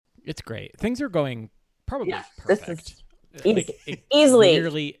It's great. Things are going probably perfect. Easily.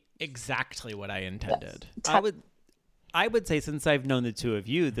 Nearly exactly what I intended. Yes. I would say, since I've known the two of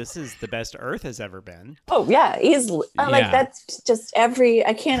you, this is the best Earth has ever been. Oh yeah, easily. Like that's just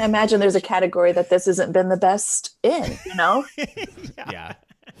I can't imagine there's a category that this hasn't been the best in, Yeah.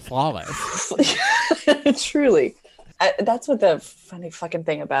 Flawless. Truly. That's what the funny fucking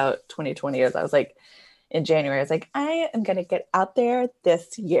thing about 2020 is. I was like, in January, I was like, I am going to get out there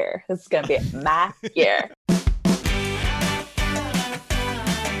this year. This is going to be my year.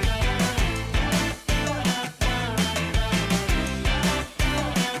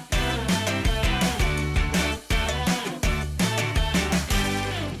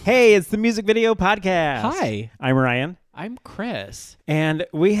 Hey, it's the Music Video Podcast. Hi. I'm Ryan. I'm Chris. And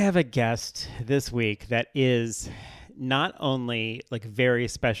we have a guest this week that is not only like very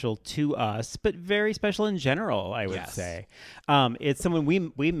special to us, but very special in general, I would say. It's someone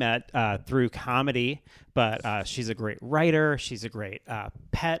we met through comedy, but she's a great writer. She's a great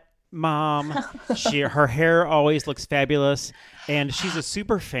pet mom. Her hair always looks fabulous. And she's a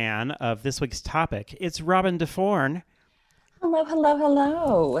super fan of this week's topic. It's Robin Dafforn. Hello, hello,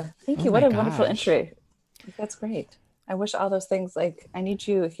 hello. Thank you. What a wonderful entry. That's great. I wish all those things, like, I need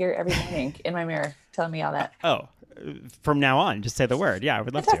you here every morning in my mirror telling me all that. Oh, from now on, just say the word. Yeah, I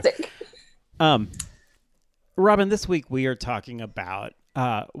would love Fantastic. to. Robin, this week we are talking about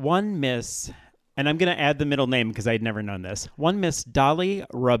one Miss, and I'm going to add the middle name because I'd never known this, one Miss Dolly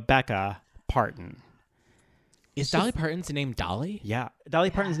Rebecca Parton. Is Dolly Parton's name Dolly? Yeah, Dolly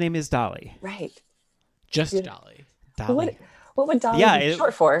Parton's name is Dolly. Right. Just Dolly. Dolly. What would Dolly be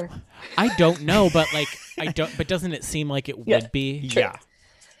short for? I don't know, but but doesn't it seem like it would be? True. Yeah.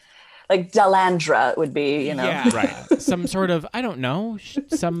 Like Delandra would be, Yeah, right. Some sort of, I don't know,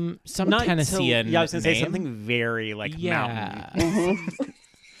 some Not Tennessean yeah, I was going to say name. something very like mountain. Mm-hmm.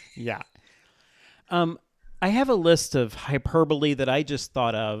 Yeah. I have a list of hyperbole that I just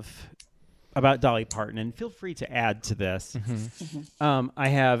thought of about Dolly Parton, and feel free to add to this. I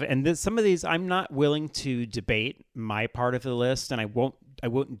have, and some of these I'm not willing to debate my part of the list, and I won't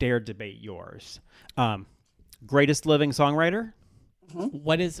dare debate yours. Greatest living songwriter.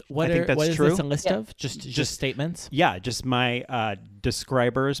 What is I think that's this true. a list of? Just statements? Yeah, just my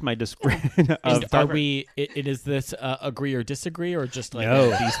describers, my And are we? Is this agree or disagree, or just like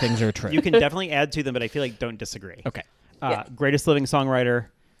No. these things are true? You can definitely add to them, but I feel like don't disagree. Okay. Greatest living songwriter.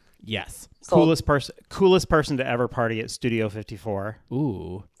 Yes. Coolest person to ever party at Studio 54.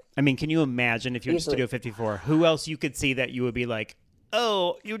 Ooh. I mean, can you imagine if you're at Studio 54, who else you could see that you would be like,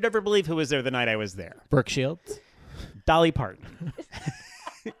 oh, you'd never believe who was there the night I was there? Brooke Shields. Dolly Parton.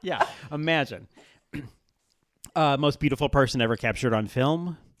 Yeah, imagine. Most beautiful person ever captured on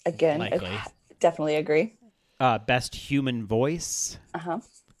film. Again, Likely. I definitely agree. Best human voice.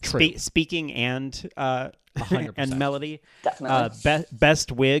 True. Speaking and 100%. and melody. Definitely.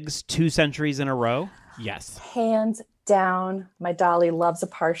 Best wigs 2 centuries in a row. Yes. Hands down, my Dolly loves a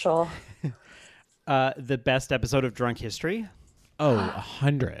partial. The best episode of Drunk History. Oh,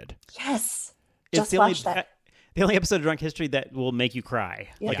 100. Yes. It's Just the only watched that. the only episode of Drunk History that will make you cry.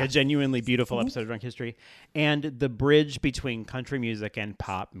 Like a genuinely beautiful episode of Drunk History. And the bridge between country music and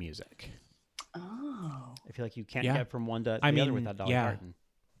pop music. Oh. I feel like you can't get from one to the other without Dolly Parton.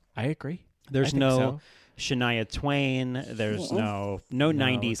 I agree. There's I think no so. Shania Twain. There's no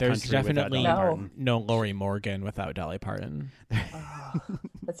 90s There's country definitely without Dolly Parton. no Lori Morgan without Dolly Parton.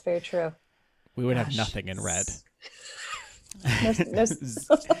 That's very true. We would have nothing in red. No,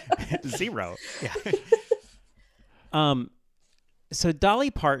 Zero. Yeah. So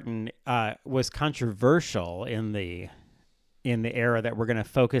Dolly Parton was controversial in the era that we're going to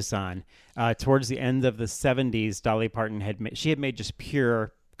focus on. Towards the end of the 70s, Dolly Parton had made just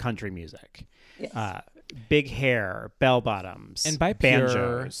pure country music. Yes. Big hair, bell bottoms, And by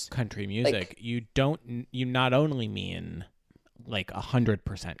banjos. pure country music, you not only mean like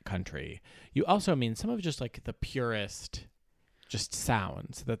 100% country, you also mean some of just like the purest just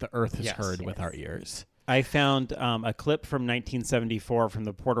sounds that the earth has heard with our ears. I found a clip from 1974 from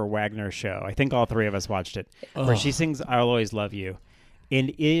the Porter Wagner show. I think all three of us watched it, where she sings "I'll Always Love You,"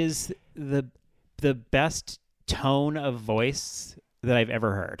 and is the best tone of voice that I've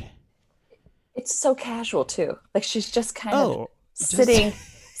ever heard. It's so casual too. Like she's just kind of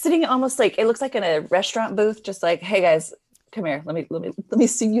sitting almost like it looks like in a restaurant booth, just like, hey guys, come here. Let me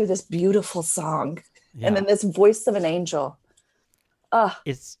sing you this beautiful song. Yeah. And then this voice of an angel.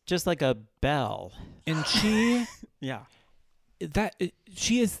 It's just like a bell. And she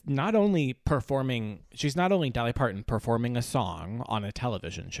she is not only performing, she's not only Dolly Parton performing a song on a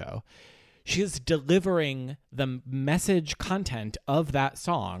television show, She is delivering the message content of that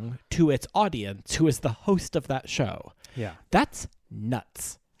song to its audience, who is the host of that show. Yeah. That's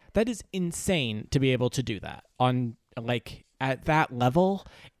nuts. That is insane to be able to do that on like at that level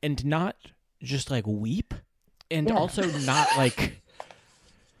and not just like weep and also not like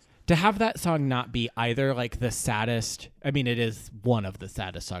to have that song not be either like the saddest. I mean, it is one of the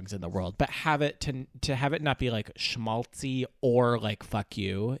saddest songs in the world, but have it to have it not be like schmaltzy or like fuck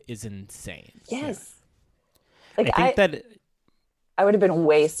you is insane. Yes. Yeah. Like I think that I would have been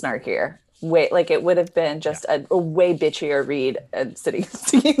way snarkier. Way like it would have been just a way bitchier read and singing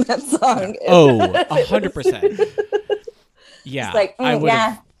that song. Oh, 100%. Yeah. It's like,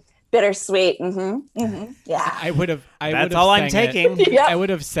 bittersweet. Yeah. I would have. That's all I'm taking. Yep. I would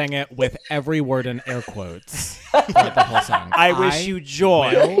have sang it with every word in air quotes throughout the whole song. I wish you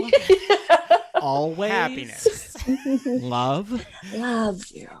joy, will always happiness, love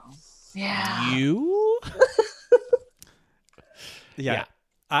you. Yeah. you. Yeah.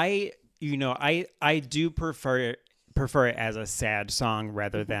 I do prefer it as a sad song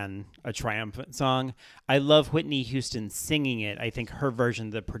rather than a triumphant song. I love Whitney Houston singing it. I think her version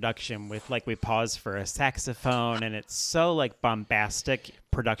of the production with like we pause for a saxophone and it's so like bombastic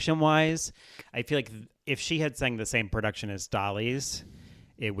production wise. I feel like if she had sang the same production as Dolly's,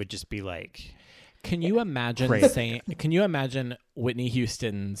 it would just be like. Can you imagine Can you imagine Whitney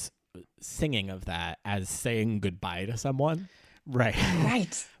Houston's singing of that as saying goodbye to someone? Right.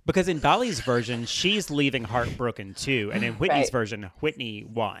 Because in Dolly's version, she's leaving heartbroken too. And in Whitney's version, Whitney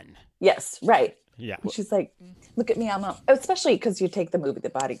won. Yes, right. Yeah. She's like, look at me, especially because you take the movie The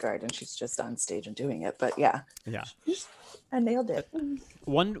Bodyguard and she's just on stage and doing it. But yeah. I nailed it.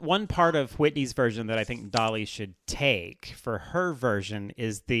 One part of Whitney's version that I think Dolly should take for her version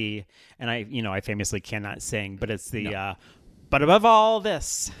is and I famously cannot sing, but it's but above all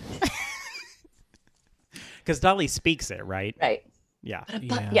this. Because Dolly speaks it, right? Right. Yeah.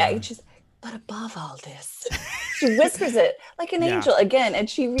 But above all this, she whispers it like an angel again. And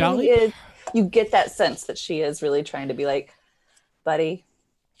she really is, you get that sense that she is really trying to be like, buddy,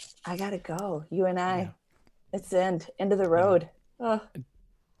 I got to go. You and I, it's end of the road. Oh.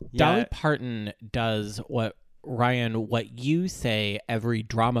 Dolly Parton does what you say every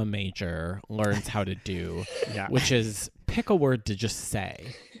drama major learns how to do, which is pick a word to just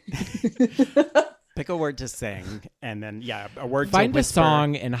say. Pick a word to sing, and then a word Find to a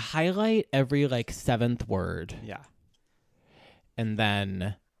song and highlight every like seventh word. Yeah, and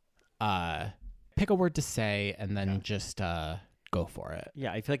then pick a word to say, and then just go for it.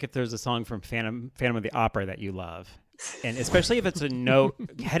 Yeah, I feel like if there's a song from Phantom of the Opera that you love, and especially if it's a note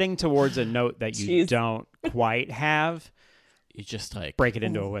heading towards a note that you don't quite have, you just like break it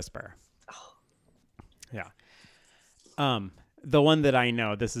into a whisper. Yeah. The one that I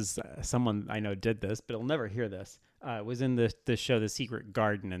know, this is someone I know did this, but he'll never hear this. Was in the show The Secret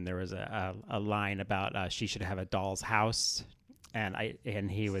Garden, and there was a line about she should have a doll's house, and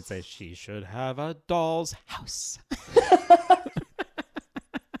he would say she should have a doll's house.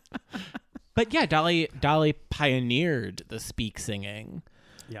 But yeah, Dolly pioneered the speak singing.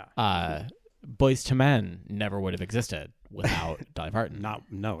 Yeah. Boys to Men never would have existed without Dolly Parton. Not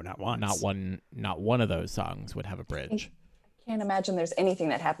once. Not one of those songs would have a bridge. Can't imagine there's anything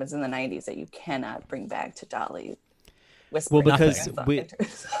that happens in the 90s that you cannot bring back to Dolly. Well, because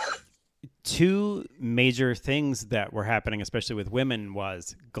two major things that were happening, especially with women,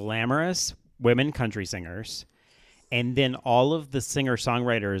 was glamorous women country singers, and then all of the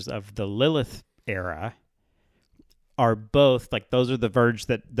singer-songwriters of the Lilith era are both like those are the roads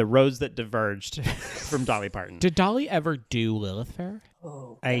that diverged from Dolly Parton. Did Dolly ever do Lilith Fair?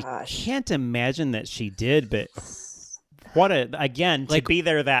 Oh, gosh. I can't imagine that she did, but to be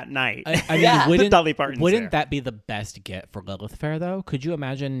there that night. I mean, Dolly Parton's wouldn't that be the best get for Lilith Fair though? Could you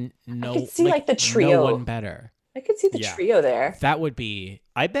imagine? I could see like the trio. No one better. I could see the trio there. That would be.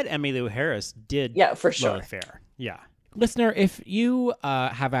 I bet Emmylou Harris did. Yeah, for sure. Lilith Fair. Yeah. Listener, if you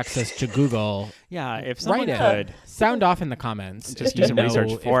have access to Google, if someone could sound off in the comments, just do some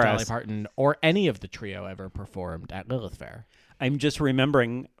research for us. Dolly Parton or any of the trio ever performed at Lilith Fair. I'm just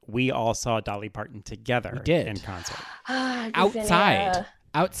remembering we all saw Dolly Parton together. We did. In concert.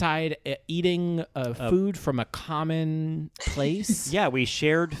 Outside eating food from a common place. Yeah, we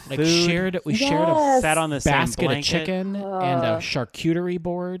shared food. We shared a sat on the basket same blanket. of chicken and a charcuterie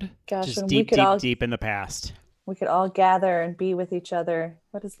board. Gosh, just and deep in the past. We could all gather and be with each other.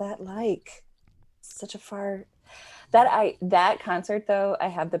 What is that like? Such a far... That concert though, I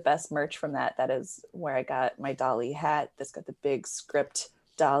have the best merch from that. That is where I got my Dolly hat. That's got the big script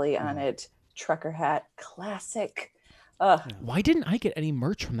Dolly on it. Trucker hat, classic. Why didn't I get any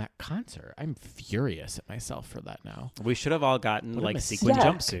merch from that concert? I'm furious at myself for that now. We should have all gotten like sequin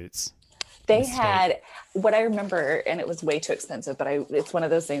jumpsuits. They had what I remember, and it was way too expensive, but it's one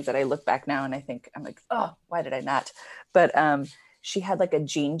of those things that I look back now and I think, I'm like, oh, why did I not? But she had like a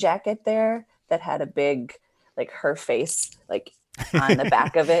jean jacket there that had a big, like her face, like on the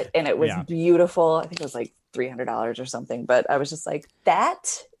back of it. And it was beautiful. I think it was like $300 or something, but I was just like,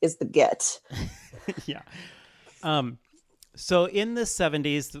 that is the get. Yeah. So in the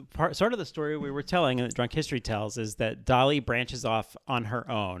 70s, sort of the story we were telling and that Drunk History tells is that Dolly branches off on her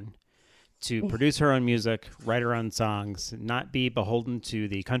own to produce her own music, write her own songs, not be beholden to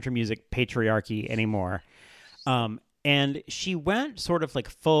the country music patriarchy anymore. And she went sort of like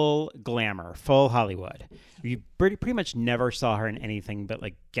full glamour, full Hollywood. You pretty much never saw her in anything but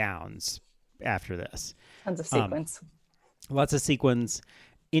like gowns after this. Tons of sequins. Lots of sequins.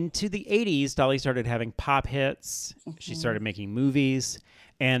 Into the 80s, Dolly started having pop hits. She started making movies.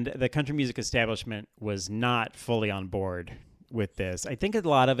 And the country music establishment was not fully on board with this. I think a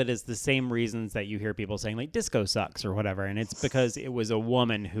lot of it is the same reasons that you hear people saying like disco sucks or whatever. And it's because it was a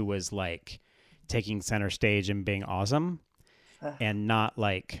woman who was like taking center stage and being awesome and not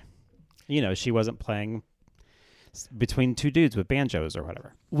like, she wasn't playing between two dudes with banjos or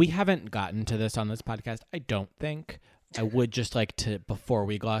whatever. We haven't gotten to this on this podcast, I don't think. I would just like to, before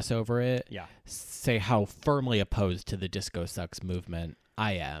we gloss over it, say how firmly opposed to the disco sucks movement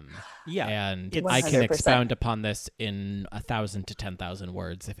I am. Yeah. And 100%. I can expound upon this in 1,000 to 10,000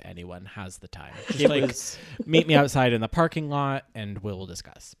 words if anyone has the time. Just meet me outside in the parking lot and we'll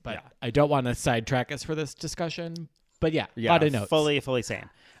discuss. But I don't want to sidetrack us for this discussion. But a lot of notes. Fully same.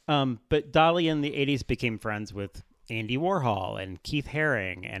 But Dolly in the 80s became friends with Andy Warhol and Keith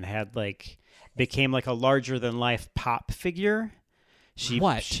Haring and had became like a larger than life pop figure.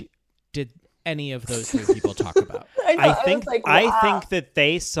 What did any of those three people talk about? I think that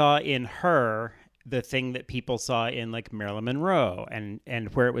they saw in her the thing that people saw in like Marilyn Monroe and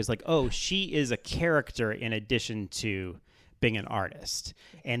where it was like, oh, she is a character in addition to being an artist.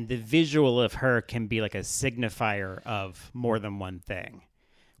 And the visual of her can be like a signifier of more than one thing.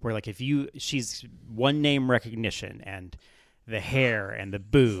 Where like she's one name recognition and the hair and the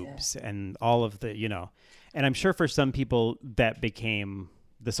boobs and all of the, and I'm sure for some people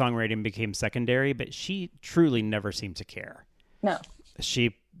the songwriting became secondary, but she truly never seemed to care. No.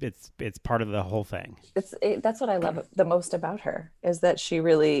 It's part of the whole thing. That's what I love the most about her is that she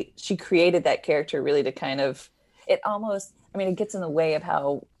created that character really to kind of, it gets in the way of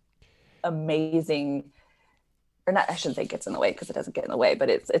how amazing, or not, I shouldn't say gets in the way because it doesn't get in the way, but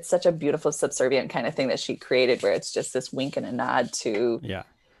it's such a beautiful subservient kind of thing that she created where it's just this wink and a nod to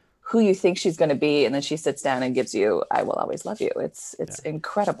who you think she's going to be. And then she sits down and gives you, I will always love you. It's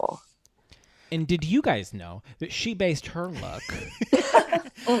incredible. And did you guys know that she based her look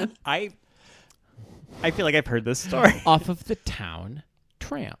I feel like I've heard this story off of the town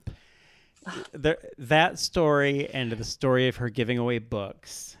tramp? That story and the story of her giving away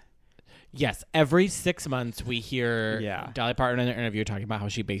books. Yes, every 6 months we hear Dolly Parton in an interview talking about how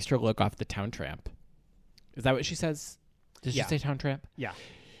she based her look off the town tramp. Is that what she says? Did she say town tramp? Yeah.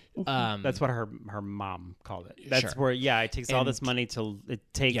 That's what her mom called it. That's where it takes all this money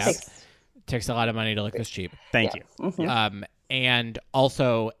takes a lot of money to look this cheap. Thank you. Mm-hmm. And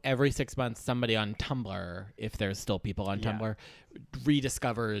also every 6 months somebody on Tumblr, if there's still people on Tumblr,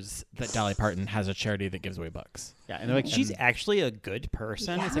 rediscovers that Dolly Parton has a charity that gives away books. Yeah, and they're like, she's actually a good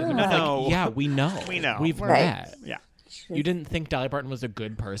person. Yeah. It's like, no. We know. We know. We've Right. met. Yeah. You didn't think Dolly Parton was a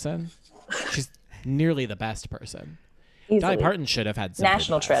good person? She's nearly the best person. Easily. Dolly Parton should have had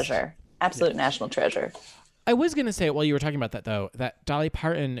national treasure. Absolute national treasure. I was going to say, while you were talking about that, though, that Dolly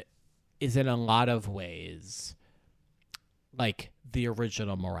Parton is in a lot of ways like the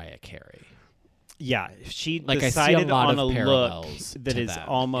original Mariah Carey. Yeah, she decided I see a lot on of a look that is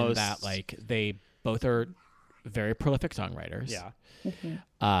almost that like they both are very prolific songwriters. Yeah.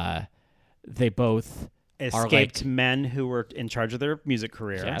 Mm-hmm. They both escaped men who were in charge of their music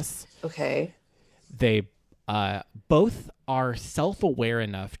career. Yes. Okay. They both are self-aware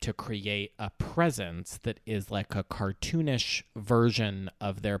enough to create a presence that is like a cartoonish version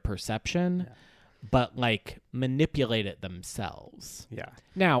of their perception, but like manipulate it themselves. Yeah.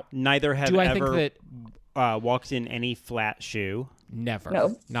 Now, neither have I ever think that walked in any flat shoe. Never.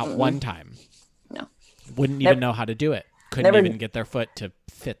 No. Not one time. No. Wouldn't even know how to do it. Couldn't even get their foot to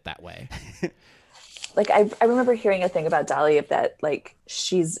fit that way. Like I remember hearing a thing about Dolly of that, like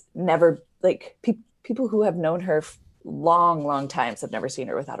she's never like people who have known her long times have never seen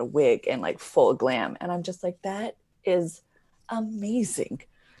her without a wig and like full glam. And I'm just like, that is amazing.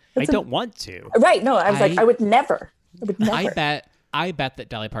 I don't want to. Right. No, I was like, I would never. I would never. I bet that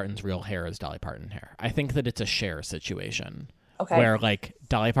Dolly Parton's real hair is Dolly Parton hair. I think that it's a Cher situation. Okay. Where like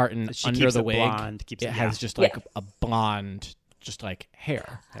Dolly Parton She under keeps the it wig, blonde, it has just like a blonde, just like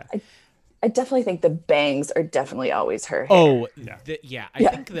hair. Yeah. I definitely think the bangs are definitely always her hair. Oh, I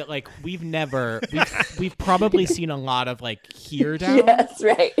think that like we've probably seen a lot of like here down. Yes,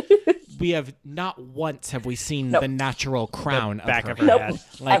 right. We have not once have we seen the natural crown The back of of her her head. head.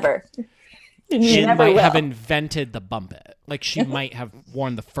 Like, Ever. She Never might will. have invented the bump it. Like she might have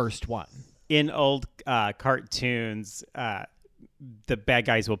worn the first one. In old cartoons, the bad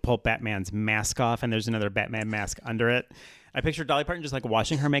guys will pull Batman's mask off, and there's another Batman mask under it. I picture Dolly Parton just like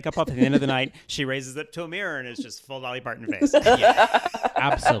washing her makeup off at the end of the night. She raises it to a mirror, and it's just full Dolly Parton face. Yeah,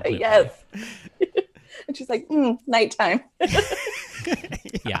 absolutely. Yes. And she's like, nighttime.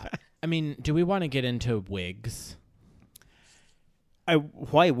 Yeah. I mean, do we want to get into wigs?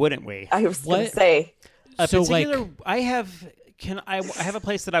 Why wouldn't we? I was going to say. So particular, like, I have a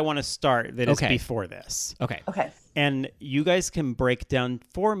place that I want to start that is before this. Okay. And you guys can break down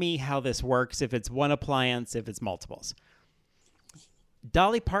for me how this works, if it's one appliance, if it's multiples.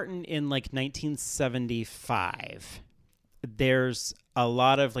 Dolly Parton in like 1975, there's a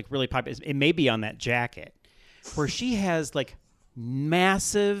lot of like really popular, it may be on that jacket, where she has like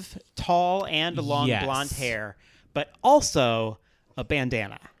massive, tall and long blonde hair, but also a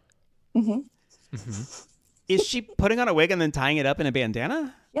bandana. Is she putting on a wig and then tying it up in a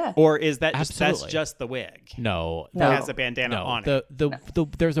bandana? Yeah. Or is that Absolutely. that's just the wig? No. It has a bandana on it.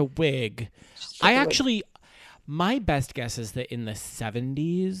 There's a wig. My best guess is that in the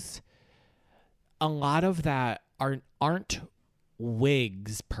 70s, a lot of that aren't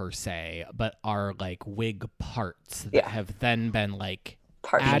wigs per se, but are like wig parts that have then been like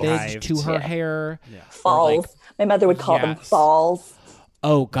added to her hair. Yeah. Falls. Like, my mother would call them falls.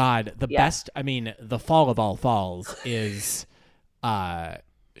 Oh God, the best. I mean, the fall of all falls is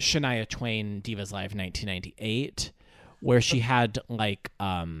Shania Twain Divas Live 1998, where she had like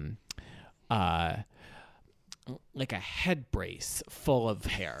a head brace full of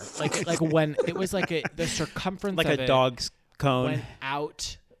hair, like when it was like the circumference like of a dog's cone went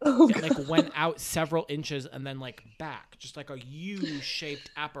out. It went out several inches and then like back, just like a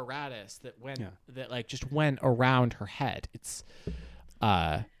U-shaped apparatus that went just went around her head. It's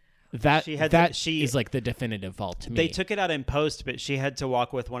is like the definitive vault to me. They took it out in post, but she had to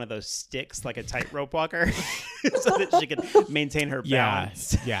walk with one of those sticks, like a tightrope walker, so that she could maintain her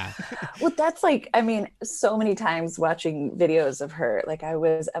balance. Yeah. Well, that's like, I mean, so many times watching videos of her, like I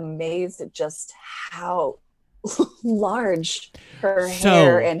was amazed at just how large her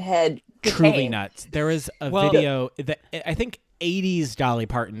hair and head became. Truly nuts. There is a video that I think 80s Dolly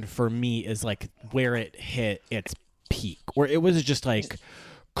Parton for me is like where it hit its peak, where it was just like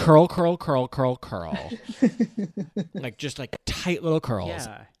curl like just like tight little curls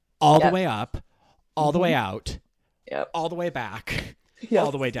all the way up, all the way out, all the way back,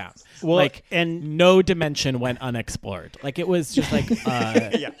 all the way down. Well, like, and no dimension went unexplored. Like it was just like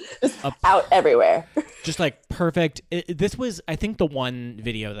out everywhere. Just like perfect. This was, I think, the one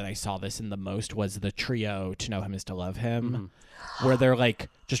video that I saw this in the most was the trio "To Know Him Is to Love Him," where they're like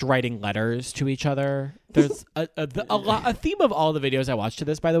just writing letters to each other. There's a theme of all the videos I watched to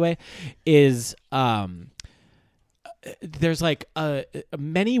this, by the way, is there's like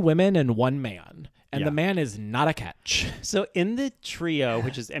many women and one man. And the man is not a catch. So in the trio,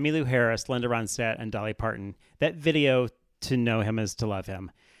 which is Emmylou Harris, Linda Ronstadt, and Dolly Parton, that video "To Know Him Is to Love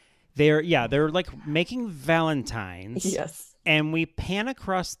Him," they're like making Valentines. Yes. And we pan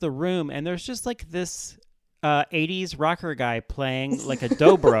across the room, and there's just like this 80s rocker guy playing like a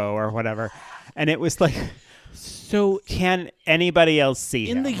dobro or whatever. And it was like, so can anybody else see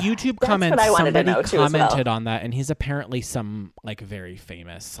him? In the YouTube comments, somebody commented on that, and he's apparently some like very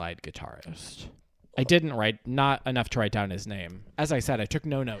famous slide guitarist. I didn't not enough to write down his name. As I said, I took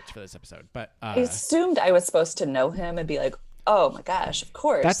no notes for this episode, but I assumed I was supposed to know him and be like, oh my gosh, of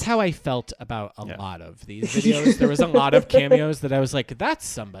course. That's how I felt about a lot of these videos. There was a lot of cameos that I was like, that's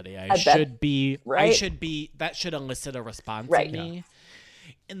somebody I should be, that should elicit a response in me. Yeah.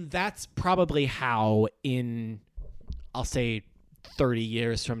 And that's probably how I'll say 30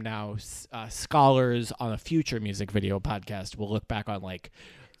 years from now, scholars on a future music video podcast will look back on like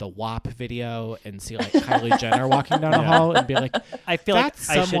the WAP video and see like Kylie Jenner walking down a hall and be like, I feel that's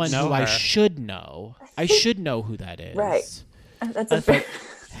like someone who I should know. I should know who that is. Right. That's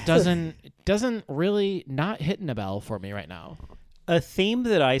doesn't really not hitting a bell for me right now. A theme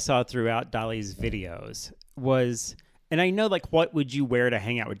that I saw throughout Dolly's videos was, and I know like what would you wear to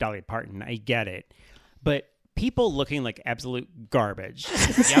hang out with Dolly Parton? I get it. But people looking like absolute garbage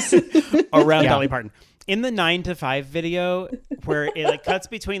around Dolly Parton. In the 9 to 5 video where it like cuts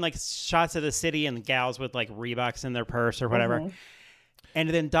between like shots of the city and the gals with like Reeboks in their purse or whatever. And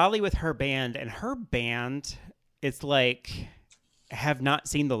then Dolly with her band, and her band, it's like have not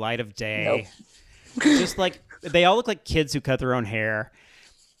seen the light of day. Nope. Just like they all look like kids who cut their own hair.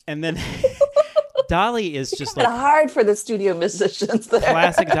 And then Dolly is just like hard for the studio musicians there.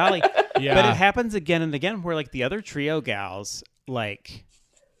 Classic Dolly. Yeah. But it happens again and again where like the other trio gals, like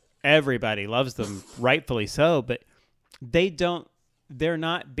everybody loves them, rightfully so, but they're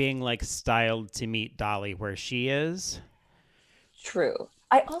not being like styled to meet Dolly where she is. True.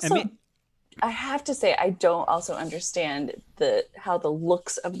 I have to say, I don't also understand how the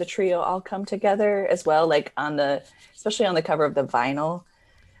looks of the trio all come together as well. Like especially on the cover of the vinyl,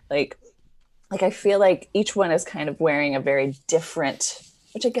 like I feel like each one is kind of wearing a very different,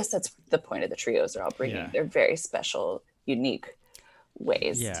 which I guess that's the point of the trios. They're all bringing their very special, unique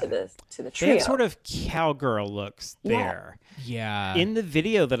ways to the trio. They have sort of cowgirl looks there. Yeah. In the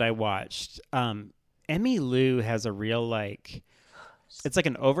video that I watched, Emmy Lou has a real like. It's like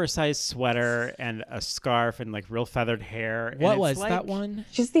an oversized sweater and a scarf and like real feathered hair. What was like, that one?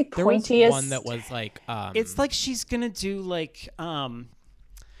 She's the pointiest. There was one that was like. It's like she's gonna do like a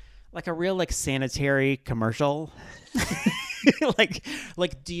real like sanitary commercial, like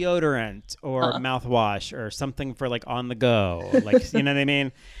deodorant or mouthwash or something for like on the go. Like you know what I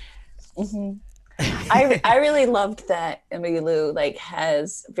mean? Mm-hmm. I really loved that Emily Lou like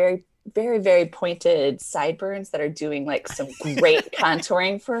has very, very, very pointed sideburns that are doing like some great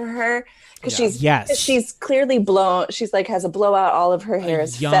contouring for her because she's clearly blown. She's like has a blowout. All of her hair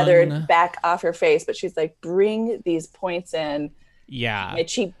is feathered back off her face, but she's like bring these points in. Yeah, my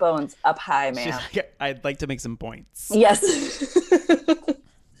cheekbones up high, man. Like, I'd like to make some points. Yes.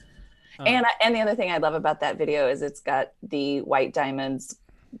 And the other thing I love about that video is it's got the white diamonds,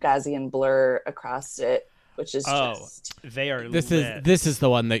 Gaussian blur across it. Which is they are. This is the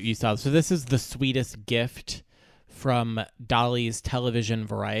one that you saw. So this is the sweetest gift from Dolly's television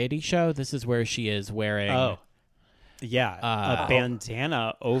variety show. This is where she is wearing. A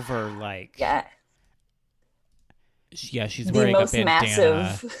bandana over like. She's wearing a bandana.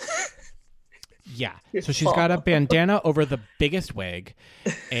 Massive. Yeah, so she's got a bandana over the biggest wig,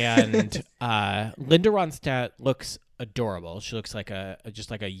 and Linda Ronstadt looks adorable. She looks like a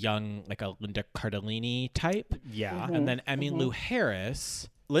young, like a Linda Cardellini type. Yeah. Mm-hmm. And then Emmylou Harris.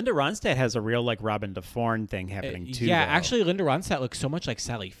 Linda Ronstadt has a real like Robin Dafforn thing happening too. Yeah, though. Actually Linda Ronstadt looks so much like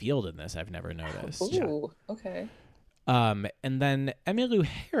Sally Field in this. I've never noticed. Ooh, okay. And then Emmylou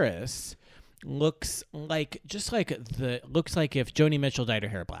Harris looks like if Joni Mitchell dyed her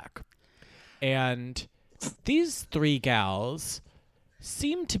hair black. And these three gals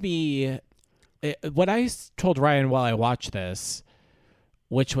seem to be what I told Ryan while I watched this,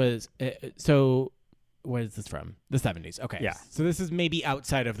 which was so. Where is this from? The 70s. Okay. Yeah. So this is maybe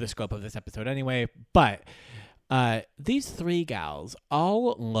outside of the scope of this episode anyway. But these three gals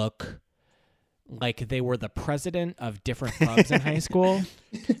all look like they were the president of different clubs in high school,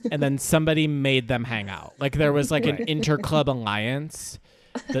 and then somebody made them hang out. Like there was like an inter-club alliance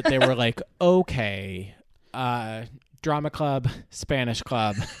that they were like, okay, drama club, Spanish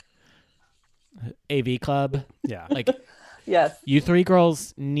club. AV club. Yeah. Like, yes. You three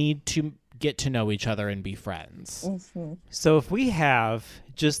girls need to get to know each other and be friends. Mm-hmm. So if we have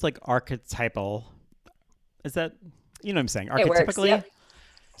just like archetypal, is that, you know what I'm saying? Archetypically. It works, yep.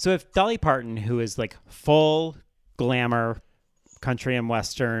 So if Dolly Parton, who is like full glamour, country and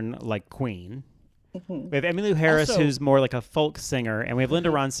western, like queen. Mm-hmm. We have Emmylou Harris, also, who's more like a folk singer. And we have Linda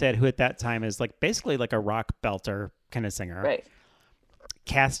Ronstadt, who at that time is like basically like a rock belter kind of singer. Right.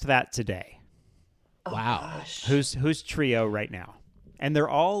 Cast that today. Wow. Who's trio right now? And they're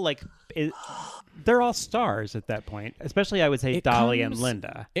all like, they're all stars at that point. Especially, I would say Dolly and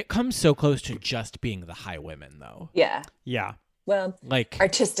Linda. It comes so close to just being the high women, though. Yeah. Yeah. Well, like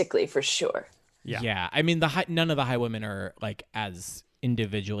artistically, for sure. Yeah. Yeah. I mean, none of the high women are like as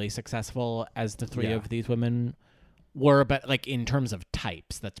individually successful as the three of these women were, but like in terms of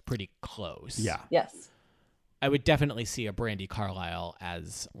types, that's pretty close. Yeah. Yes. I would definitely see a Brandi Carlile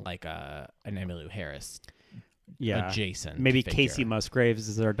as like an Emmylou Harris adjacent. Maybe figure. Casey Musgraves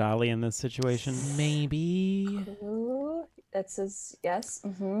is our Dolly in this situation. Maybe. Ooh, that's his, yes.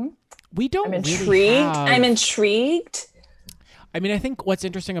 Mm-hmm. We don't I'm intrigued. Really have... I'm intrigued. I mean, I think what's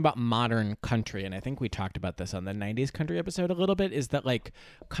interesting about modern country, and I think we talked about this on the 90s country episode a little bit, is that like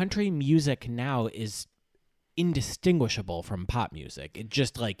country music now is indistinguishable from pop music. It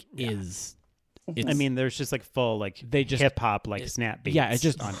just like is I mean, there's just like full like they just hip hop like snap beats. Yeah, it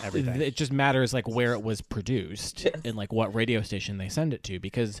just on everything. It just matters like where it was produced and like what radio station they send it to,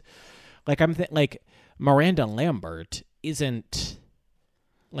 because like like Miranda Lambert isn't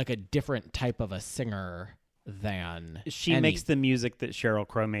like a different type of a singer than she makes the music that Sheryl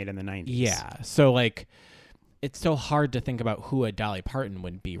Crow made in the 90s. Yeah, so like it's so hard to think about who a Dolly Parton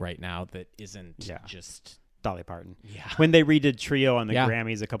would be right now that isn't just Dolly Parton. Yeah. When they redid Trio on the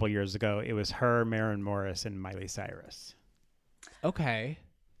Grammys a couple years ago, it was her, Maren Morris, and Miley Cyrus. Okay.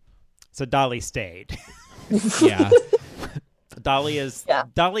 So Dolly stayed. Yeah. Dolly is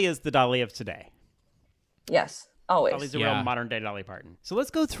the Dolly of today. Yes, always. Dolly's a real modern day Dolly Parton. So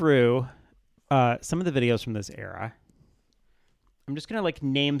let's go through some of the videos from this era. I'm just gonna like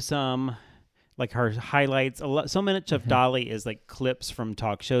name some, like her highlights. So much of Dolly is like clips from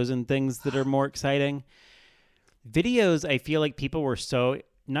talk shows and things that are more exciting. Videos, I feel like people were so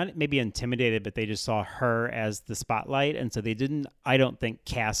not maybe intimidated, but they just saw her as the spotlight, and so they didn't, I don't think,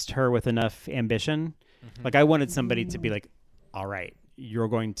 cast her with enough ambition. Like I wanted somebody to be like, all right, you're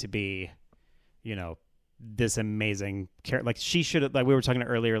going to be, you know, this amazing character. Like she should have, like we were talking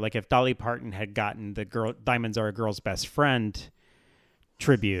earlier, like if Dolly Parton had gotten the Diamonds Are a Girl's Best Friend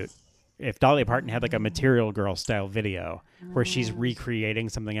tribute, if Dolly Parton had like a Material Girl style video where she's recreating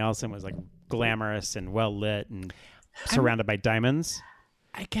something else and was like glamorous and well lit and surrounded by diamonds.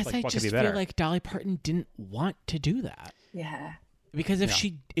 I guess like, I just feel like Dolly Parton didn't want to do that. Yeah. Because if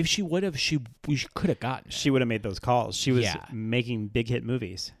she would have, we could have gotten it. She would have made those calls. She was making big hit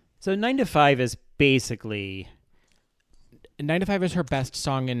movies. So 9 to 5 is basically 9 to 5 is her best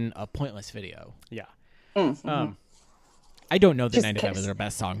song in a Pointless video. Yeah. Mm-hmm. I don't know that 9 to 5 is her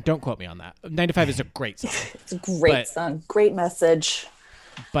best song. Don't quote me on that. 9 to 5 is a great song. It's a great song. Great message.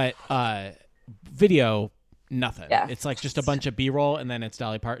 But video, nothing. Yeah. It's like just a bunch of B-roll, and then it's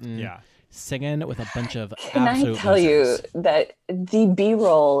Dolly Parton singing with a bunch of Can I tell you that the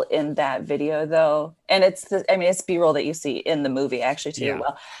B-roll in that video, though, and it's B-roll that you see in the movie actually too,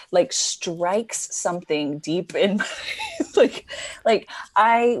 well, like strikes something deep in my, like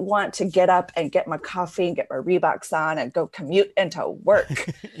I want to get up and get my coffee and get my Reeboks on and go commute into work.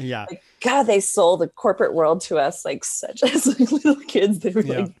 Yeah. Like, God, they sold the corporate world to us like such as like little kids. They were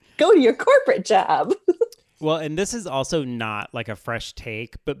like, go to your corporate job. Well, and this is also not like a fresh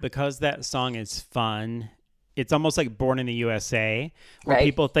take, but because that song is fun, it's almost like Born in the USA, where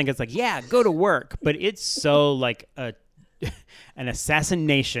people think it's like, yeah, go to work, but it's so like an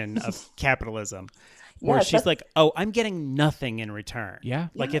assassination of capitalism, where she's like, oh, I'm getting nothing in return. Yeah.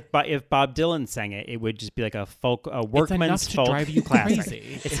 Like if Bob Dylan sang it, it would just be like a workman's it's enough folk to drive you classic.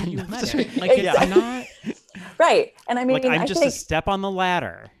 Crazy. It's enough it's not right. And I mean, like I'm just a step on the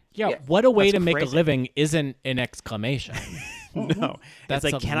ladder. Yeah, what a way That's to make crazy. a living isn't an exclamation. No, That's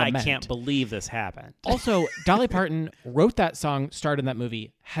it's like, a I lament. can't believe this happened. Also, Dolly Parton wrote that song, starred in that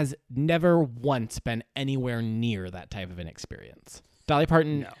movie, has never once been anywhere near that type of an experience. Dolly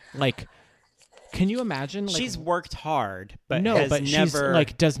Parton, like, can you imagine? Like, she's worked hard, but but never she's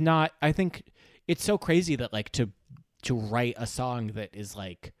like does not. I think it's so crazy that like to write a song that is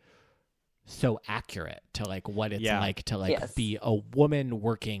like so accurate to like what it's like to like be a woman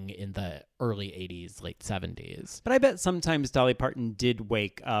working in the early 80s, late 70s. But I bet sometimes Dolly Parton did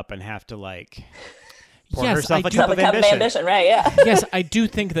wake up and have to like pour herself I a cup of ambition. Right? Yeah. Yes, I do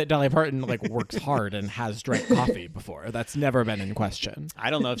think that Dolly Parton like works hard and has drank coffee before. That's never been in question. I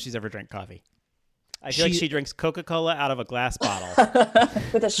don't know if she's ever drank coffee. I feel like she drinks Coca-Cola out of a glass bottle.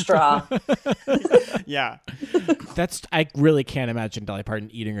 With a straw. Yeah. I really can't imagine Dolly Parton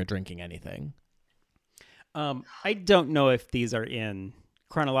eating or drinking anything. I don't know if these are in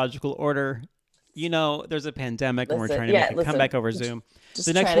chronological order. You know, there's a pandemic and we're trying to make a comeback over Zoom.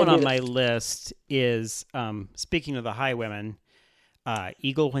 The next one on my list is, speaking of the high women,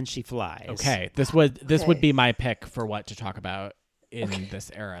 Eagle When She Flies. Okay, this would be my pick for what to talk about in this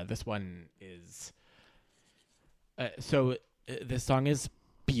era. This one is... this song is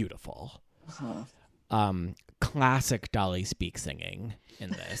beautiful. Classic Dolly speak singing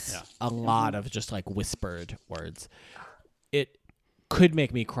in this. A lot of just like whispered words. It could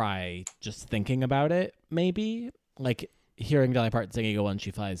make me cry just thinking about it, maybe. Like hearing Dolly Parton sing Eagle When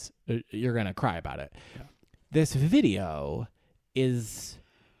She Flies, you're going to cry about it. Yeah. This video is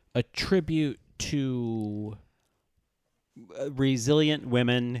a tribute to resilient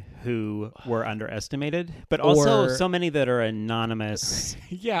women who were underestimated, but also so many that are anonymous.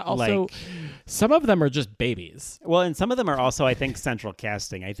 Yeah, also some of them are just babies. Well, and some of them are also, I think, central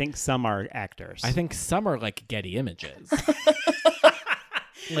casting. I think some are actors. I think some are like Getty Images.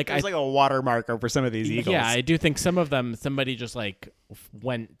 like There's like a watermark over some of these eagles. Yeah, I do think some of them, somebody just like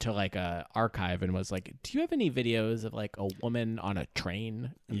went to like a archive and was like, do you have any videos of like a woman on a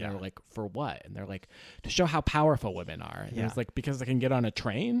train? And they're like, for what? And they're like, to show how powerful women are. And it's like, because they can get on a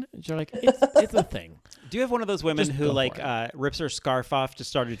train? And you're like, it's a thing. Do you have one of those women Just who go like for rips her scarf off to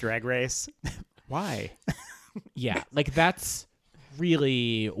start a drag race? Why? Yeah, like that's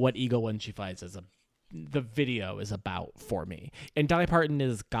really what Eagle When She Flies the video is about for me. And Dolly Parton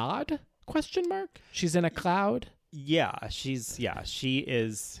is God? ? She's in a cloud? She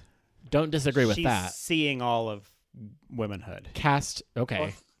is. Don't disagree with she's that. Seeing all of womanhood.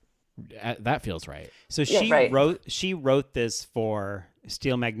 Okay. That feels right. So she wrote this for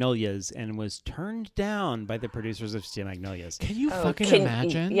Steel Magnolias and was turned down by the producers of Steel Magnolias. Can you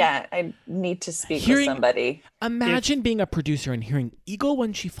imagine? Yeah, I need to speak with somebody. Imagine being a producer and hearing Eagle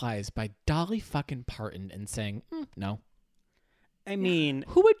When She Flies by Dolly fucking Parton and saying, no. I mean,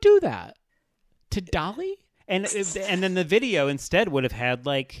 who would do that? To Dolly? And then the video instead would have had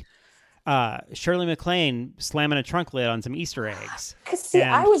like Shirley MacLaine slamming a trunk lid on some Easter eggs. Because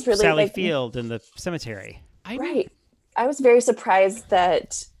I was really Sally Field in the cemetery. I was very surprised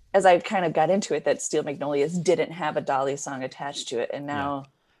that as I kind of got into it, that Steel Magnolias didn't have a Dolly song attached to it, and now,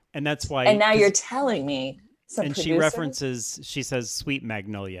 and that's why. And now you're telling me some. And producers? she says "Sweet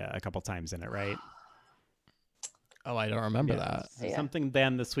Magnolia" a couple times in it, right? Oh, I don't remember that. Something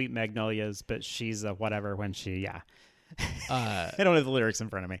than the Sweet Magnolias, but she's a whatever when she. I don't have the lyrics in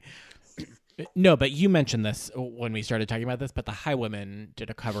front of me. No, but you mentioned this when we started talking about this, but the Highwomen did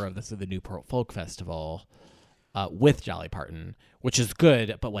a cover of this at the Newport Folk Festival with Dolly Parton, which is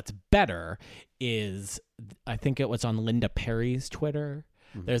good. But what's better is, I think it was on Linda Perry's Twitter.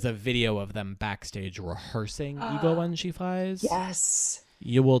 Mm-hmm. There's a video of them backstage rehearsing Eagle When She Flies. Yes.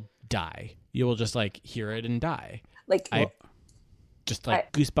 You will die. You will just like hear it and die.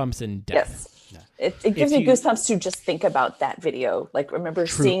 Goosebumps and death. Yes. Yeah. It gives me goosebumps to just think about that video. Like, remember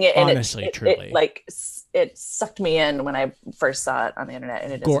seeing it, and truly. It sucked me in when I first saw it on the internet,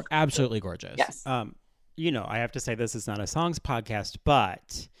 and it is absolutely gorgeous. Yes. I have to say this is not a songs podcast,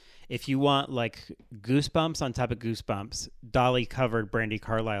 but if you want like goosebumps on top of goosebumps, Dolly covered Brandi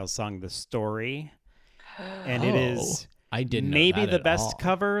Carlile's song "The Story," and it is maybe the best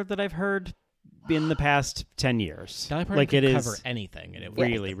cover that I've heard in the past 10 years. Dolly Parton can cover anything, and it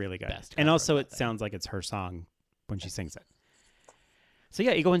really, really good. And also, it sounds like it's her song when she sings it. So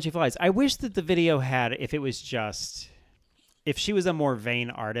yeah, Eagle When She Flies. I wish that the video had, if she was a more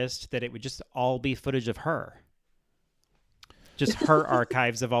vain artist, that it would just all be footage of her. Just her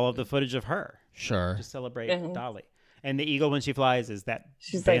archives of all of the footage of her. Sure. To celebrate Dolly. And the Eagle When She Flies is that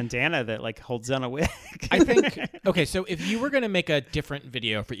bandana that like holds on a wig. I think, okay, so if you were going to make a different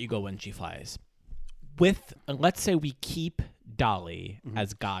video for Eagle When She Flies, let's say we keep Dolly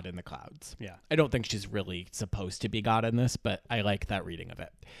as God in the clouds. Yeah. I don't think she's really supposed to be God in this, but I like that reading of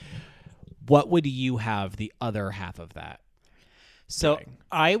it. What would you have the other half of that? So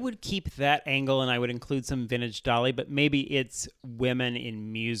I would keep that angle, and I would include some vintage Dolly, but maybe it's women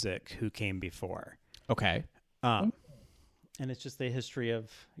in music who came before. Okay. And it's just the history of,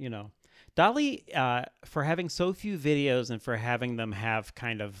 Dolly, for having so few videos and for having them have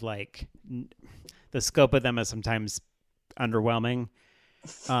kind of like the scope of them is sometimes underwhelming.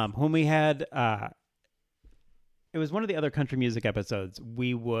 When we had, it was one of the other country music episodes,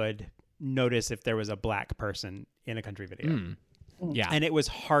 we would notice if there was a black person in a country video. Yeah. And it was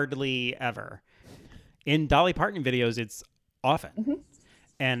hardly ever. In Dolly Parton videos, it's often. Mm-hmm.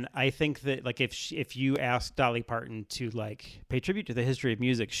 And I think that like if you asked Dolly Parton to like pay tribute to the history of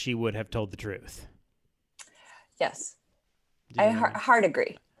music, she would have told the truth. Yes. I hard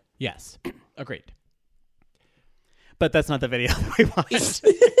agree. Yes. Agreed. But that's not the video that we watched.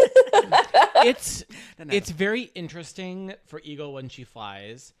 It's very interesting for Eagle When She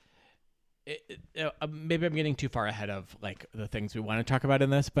Flies. Maybe I'm getting too far ahead of like the things we want to talk about in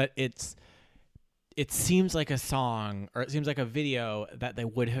this, but it seems like a song, or it seems like a video that they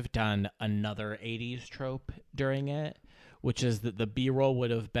would have done another 80s trope during it, which is that the B-roll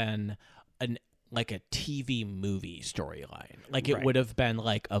would have been like a TV movie storyline. Like it would have been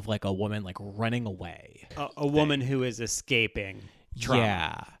like of like a woman like running away. A woman who is escaping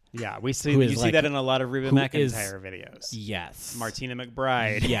trauma. Yeah, you see that in a lot of Reba McEntire videos. Yes. Martina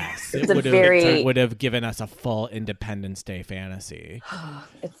McBride. Yes. It would have given us a full Independence Day fantasy.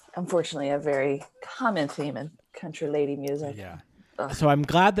 It's unfortunately a very common theme in country lady music. Yeah. Ugh. So I'm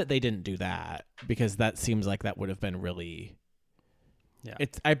glad that they didn't do that, because that seems like that would have been really... Yeah.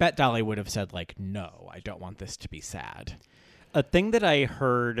 I bet Dolly would have said like, no, I don't want this to be sad. A thing that I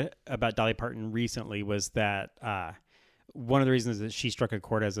heard about Dolly Parton recently was that one of the reasons that she struck a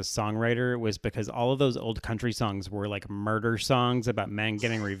chord as a songwriter was because all of those old country songs were like murder songs about men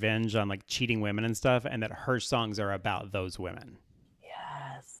getting revenge on like cheating women and stuff, and that her songs are about those women.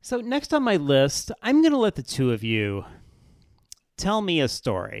 Yes. So next on my list, I'm going to let the two of you tell me a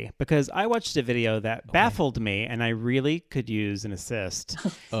story, because I watched a video that baffled me and I really could use an assist.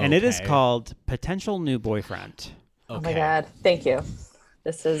 And it is called Potential New Boyfriend. Okay. Oh my God. Thank you.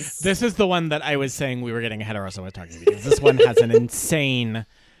 This is the one that I was saying we were getting ahead of ourselves talking, because this one has an insane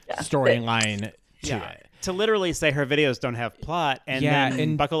storyline to it. To literally say her videos don't have plot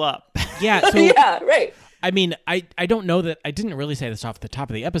and buckle up. Yeah. So, yeah, right. I mean, I don't know that I didn't really say this off the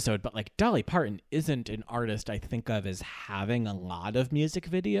top of the episode, but like Dolly Parton isn't an artist I think of as having a lot of music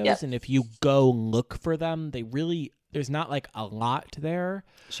videos. Yep. And if you go look for them, there's not like a lot there.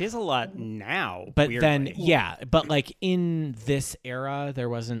 She has a lot now. But weirdly. but like in this era, there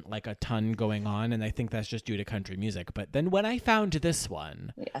wasn't like a ton going on. And I think that's just due to country music. But then when I found this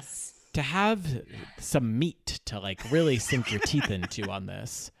one, to have some meat to like really sink your teeth into on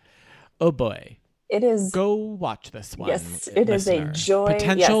this, oh boy. It is. Go watch this one. Yes, it listener. Is a joy.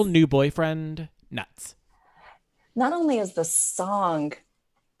 Potential new boyfriend, nuts. Not only is the song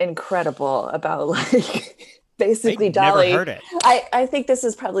incredible about like basically Dolly. Never heard it. I think this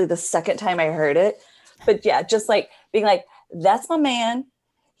is probably the second time I heard it. But yeah, just like being like, that's my man.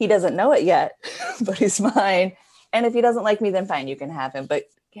 He doesn't know it yet, but he's mine. And if he doesn't like me, then fine, you can have him. But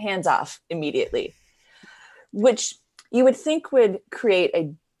hands off immediately. Which you would think would create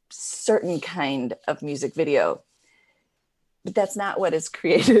a certain kind of music video. But that's not what is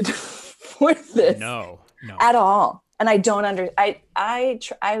created for this. No. At all. And I don't I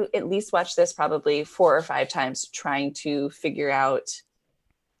at least watched this probably 4 or 5 times trying to figure out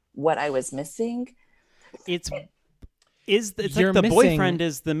what I was missing. It's like the boyfriend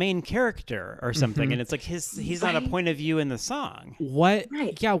is the main character or something, and it's like he's not a point of view in the song. What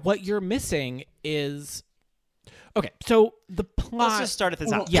you're missing is okay. So the plot. Let's just start at the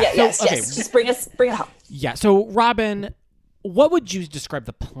top. Yes. Just bring it home. Yeah. So Robin, what would you describe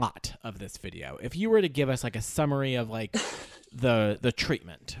the plot of this video? If you were to give us like a summary of like the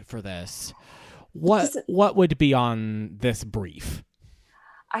treatment for this, what would be on this brief?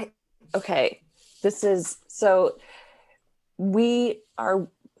 This is so we are,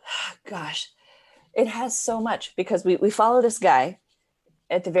 gosh, it has so much because we follow this guy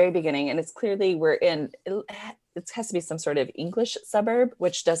at the very beginning, and it's clearly it has to be some sort of English suburb,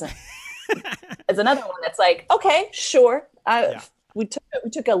 which doesn't. It's another one that's like, okay, sure. We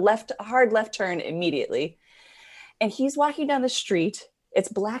took a hard left turn immediately, and he's walking down the street. It's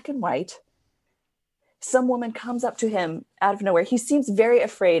black and white. Some woman comes up to him out of nowhere. He seems very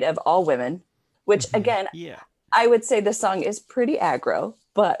afraid of all women, which again, I would say the song is pretty aggro,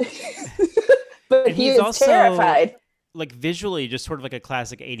 but but he is also terrified. Like visually, just sort of like a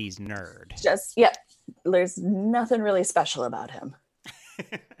classic 80s nerd. There's nothing really special about him.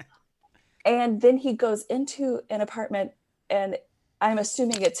 And then he goes into an apartment, and I'm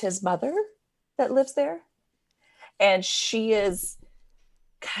assuming it's his mother that lives there. And she is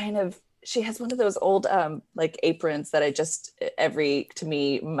she has one of those old like aprons that to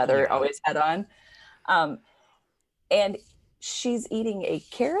me mother always had on. And she's eating a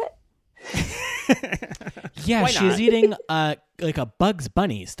carrot. Yeah, she's eating like a Bugs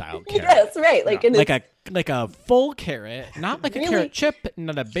Bunny style carrot. Yes, right. Like a full carrot, not like a carrot chip,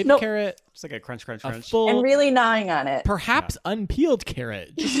 not a baby carrot. It's like a crunch. And really gnawing on it. Perhaps unpeeled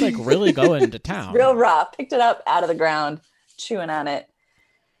carrot, just like really going to town. Real raw. Picked it up out of the ground, chewing on it.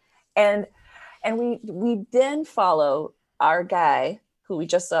 And we then follow our guy, who we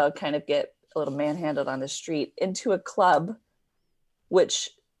just saw kind of get a little manhandled on the street, into a club,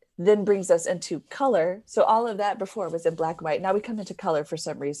 which then brings us into color. So all of that before was in black and white. Now we come into color for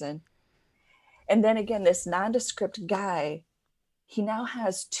some reason. And then again, this nondescript guy, he now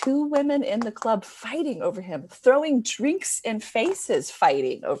has 2 women in the club fighting over him, throwing drinks in faces,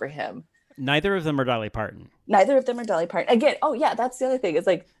 fighting over him. Neither of them are Dolly Parton. Again, that's the other thing. It's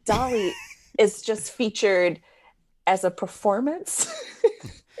like Dolly is just featured as a performance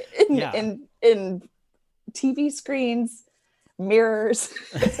in TV screens, mirrors.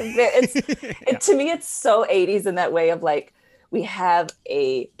 To me, it's so 80s in that way of like, we have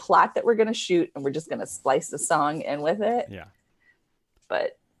a plot that we're going to shoot and we're just going to splice the song in with it. Yeah.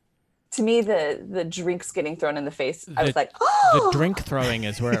 But to me, the drinks getting thrown in the face, I was like, oh! The drink throwing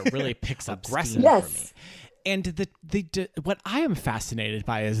is where it really picks up steam yes. for me. And what I am fascinated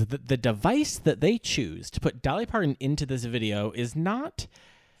by is that the device that they choose to put Dolly Parton into this video is not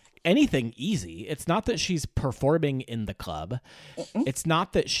anything easy. It's not that she's performing in the club. Mm-mm. It's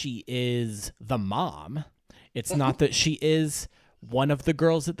not that she is the mom. It's not that she is one of the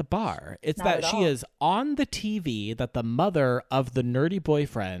girls at the bar. It's Not that at she all. is on the TV that the mother of the nerdy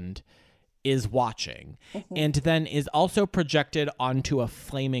boyfriend is watching, and then is also projected onto a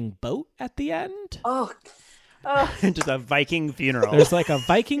flaming boat at the end. Oh, Just a Viking funeral. There's like a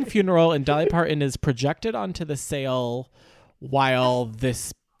Viking funeral, and Dolly Parton is projected onto the sail while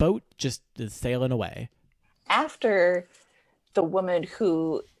this boat just is sailing away. after the woman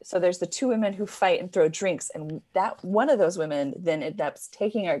who, so there's the two women who fight and throw drinks, and that one of those women then ends up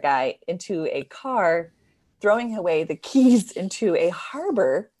taking our guy into a car, throwing away the keys into a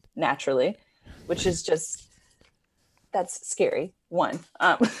harbor naturally, which is just, that's scary. One.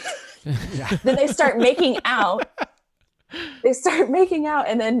 Then they start making out.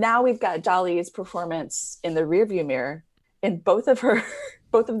 And then now we've got Dolly's performance in the rearview mirror, in both of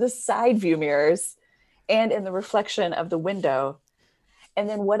the side view mirrors, and in the reflection of the window. And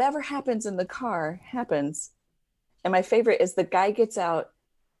then whatever happens in the car happens. And my favorite is the guy gets out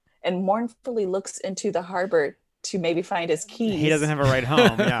and mournfully looks into the harbor to maybe find his keys. He doesn't have a ride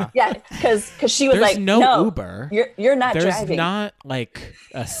home. Yeah. Yeah, because she was There's like, no Uber. You're not There's driving. not like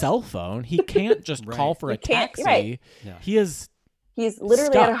a cell phone. He can't just call for a can't- taxi. right. Yeah. He's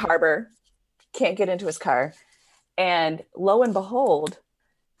literally at a stuck. harbor, can't get into his car. And lo and behold,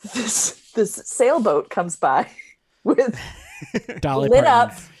 this sailboat comes by with Dolly lit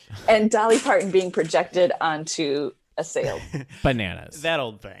Parton's up and Dolly Parton being projected onto a sail. bananas. That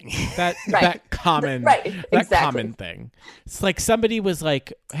old thing. That Right. common Right, that exactly. common thing. It's like somebody was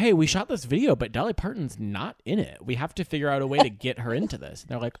like, "Hey, we shot this video, but Dolly Parton's not in it. We have to figure out a way to get her into this." And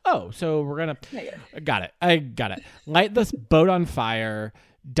they're like, "Oh, so we're gonna." I got it. Light this boat on fire.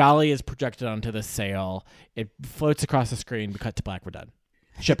 Dolly is projected onto the sail. It floats across the screen. We cut to black. We're done.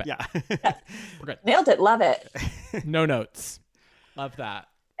 Ship it. Yeah. We're good. Nailed it. Love it. No notes. Love that.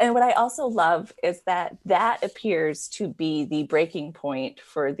 And what I also love is that appears to be the breaking point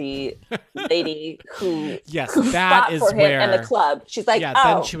for the lady who, Yes, who that fought is for him where in the club. She's like, yeah.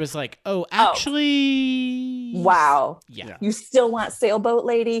 oh, Then she was like, "Oh, actually, wow. Yeah. You still want sailboat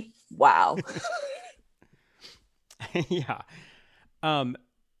lady? Wow." Yeah.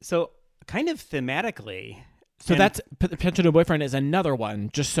 So kind of thematically. So that's Potential New Boyfriend is another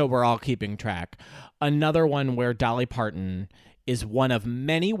one, just so we're all keeping track. Another one where Dolly Parton is one of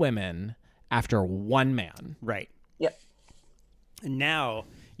many women after one man. Right. Yep. Now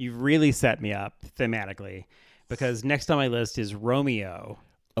you've really set me up thematically, because next on my list is Romeo.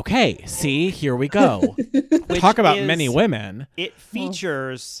 Okay, see, here we go. Talk about many women. It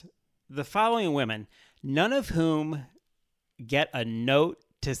features the following women, none of whom get a note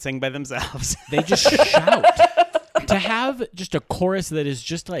to sing by themselves. They just shout. To have just a chorus that is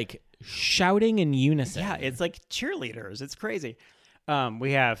just like shouting in unison. Yeah, it's like cheerleaders. It's crazy.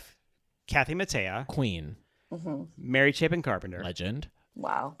 We have Kathy Mattea, Queen, Mary Chapin Carpenter. legend.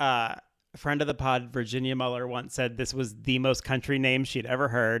 Wow. Friend of the pod, Virginia Muller, once said this was the most country name she'd ever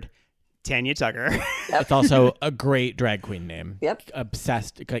heard. Tanya Tucker. It's also a great drag queen name. Yep.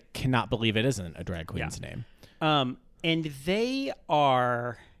 Obsessed. Like, cannot believe it isn't a drag queen's name. And they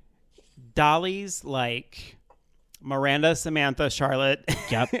are Dolly's like Miranda, Samantha, Charlotte.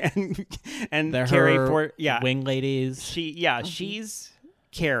 Yep. and They're Carrie her for wing ladies. She's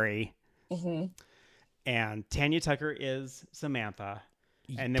Carrie. And Tanya Tucker is Samantha.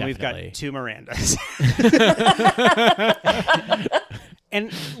 And then we've Definitely. got two Mirandas. And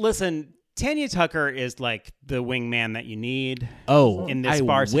listen, Tanya Tucker is like the wingman that you need. Oh, In this I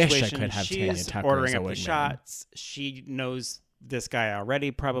bar wish situation, I could have she's Tanya Tucker ordering as a up the wingman. shots. She knows this guy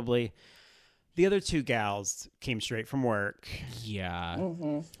already, probably. The other two gals came straight from work. Yeah.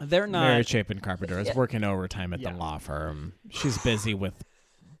 They're not. Mary Chapin Carpenter is working overtime at the law firm. She's busy with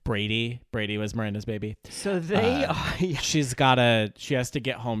Brady. Brady was Miranda's baby. So they are. Yeah. She has to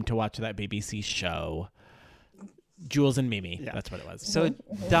get home to watch that BBC show. Jules and Mimi. Yeah. That's what it was. So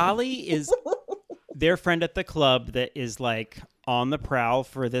Dolly is their friend at the club that is like on the prowl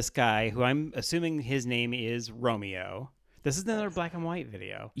for this guy who I'm assuming his name is Romeo. This is another black and white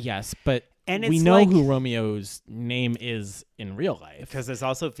video. Yes, but And we it's know like- who Romeo's name is in real life. Because this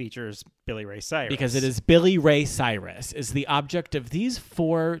also features Billy Ray Cyrus. Because it is Billy Ray Cyrus is the object of these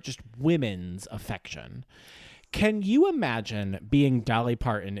four just women's affection. Can you imagine being Dolly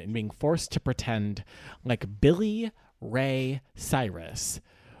Parton and being forced to pretend like Billy Ray Cyrus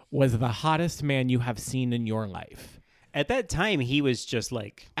was the hottest man you have seen in your life? At that time, he was just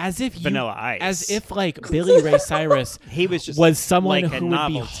like As if Vanilla Ice. As if like Billy Ray Cyrus he was just was someone like a who would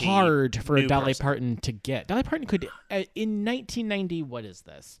be novelty hard for new Dolly person. Parton to get. Dolly Parton could in 1990. What is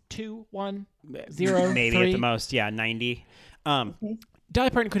this? 2, 1, 0, maybe 3? at the most, yeah, 90. Dolly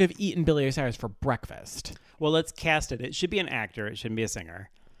Parton could have eaten Billy Ray Cyrus for breakfast. Well, let's cast it. It should be an actor. It shouldn't be a singer.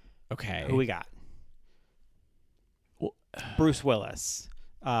 Okay. Who we got? Bruce Willis.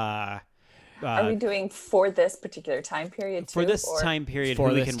 Are we doing for this particular time period too? For this time period, for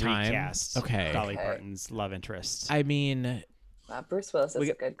who we this can time? recast Okay. Dolly Parton's love interest. I mean, Bruce Willis is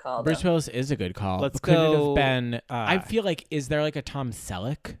a good call. Bruce Willis is a good call. Let's could go. It have been? I feel like, is there like a Tom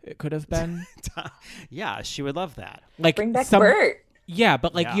Selleck? It could have been. Yeah, she would love that. Like bring back Bert. Yeah,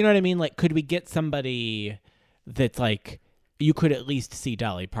 but like you know what I mean. Like, could we get somebody that's like you could at least see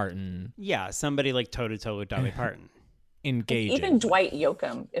Dolly Parton? Yeah, somebody like toe to toe with Dolly Parton. Engaging. Like even Dwight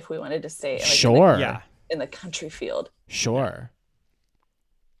Yoakam, if we wanted to stay like, sure. in the country field. Sure.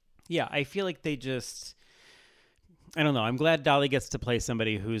 Yeah, I feel like they just. I don't know. I'm glad Dolly gets to play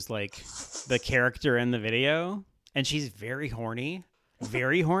somebody who's like the character in the video, and she's very horny.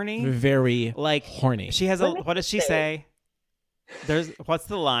 Very horny. Very like horny. She has what does she say? What's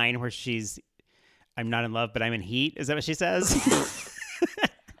the line where she's I'm not in love, but I'm in heat? Is that what she says?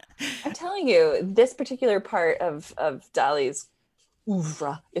 I'm telling you, this particular part of Dolly's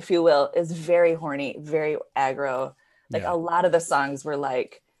oeuvre, if you will, is very horny, very aggro. Like a lot of the songs were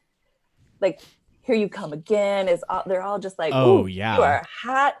like Here You Come Again they're all just like, oh yeah, you are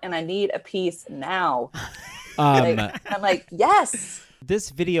hot and I need a piece now. I'm like, yes.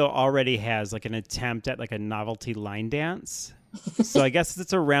 This video already has like an attempt at like a novelty line dance. So I guess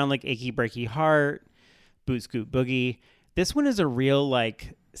it's around like Achy Breaky Heart, Boot Scoot Boogie. This one is a real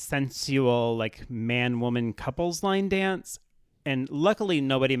like sensual like man-woman couples line dance. And luckily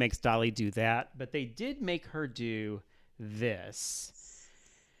nobody makes Dolly do that, but they did make her do this.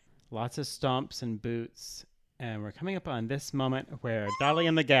 Lots of stomps and boots. And we're coming up on this moment where Dolly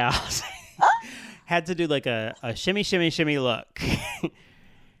and the gals had to do like a shimmy, shimmy, shimmy look.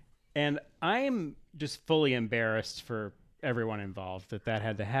 And I'm just fully embarrassed for everyone involved that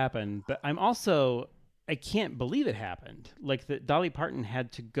had to happen. But I can't believe it happened. Like that Dolly Parton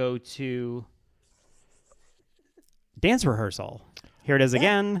had to go to dance rehearsal. Here it is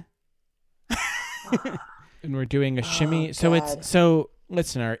again. And we're doing a shimmy. So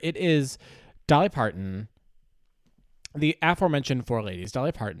listener, it is Dolly Parton, the aforementioned four ladies,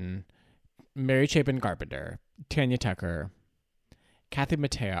 Dolly Parton, Mary Chapin Carpenter, Tanya Tucker, Kathy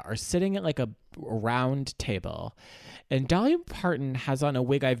Mattea are sitting at like a round table, and Dolly Parton has on a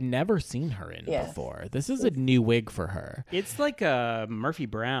wig I've never seen her in before. This is a new wig for her. It's like a Murphy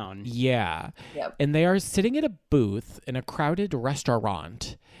Brown. Yeah. Yep. And they are sitting at a booth in a crowded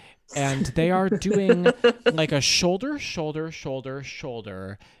restaurant, and they are doing like a shoulder, shoulder, shoulder,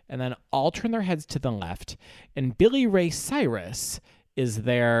 shoulder, and then all turn their heads to the left. And Billy Ray Cyrus is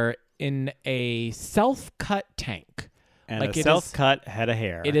there in a self-cut tank. And like a self-cut head of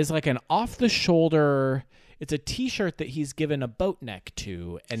hair. It is like an off-the-shoulder. It's a T-shirt that he's given a boat neck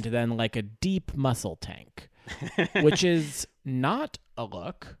to, and then like a deep muscle tank, which is not a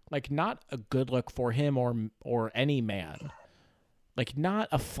look, like not a good look for him or any man, like not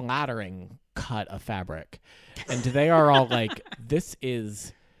a flattering cut of fabric. And they are all like, "This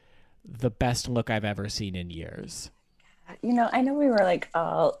is the best look I've ever seen in years." You know, I know we were like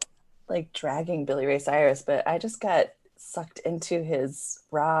all like dragging Billy Ray Cyrus, but I just got sucked into his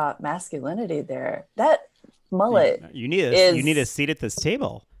raw masculinity there. That mullet. You need a seat at this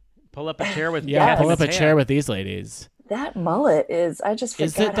table. Pull up a chair with pull up a chair with these ladies. That mullet is. I just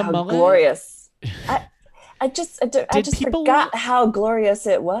forgot how mullet? glorious. I just forgot how glorious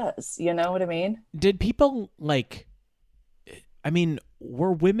it was. You know what I mean? Did people like? I mean,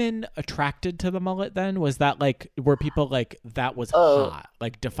 were women attracted to the mullet then? Was that like? Were people like that was hot,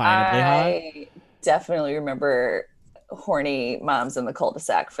 like defiantly hot? I definitely remember horny moms in the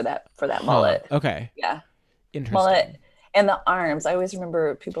cul-de-sac for that mullet. Okay. Yeah. Interesting. Mullet and the arms. I always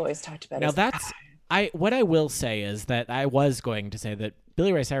remember people always talked about it. Now what I will say is that I was going to say that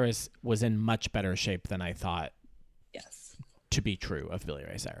Billy Ray Cyrus was in much better shape than I thought. Yes. To be true of Billy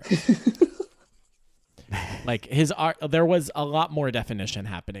Ray Cyrus. Like his there was a lot more definition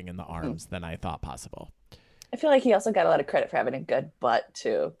happening in the arms than I thought possible. I feel like he also got a lot of credit for having a good butt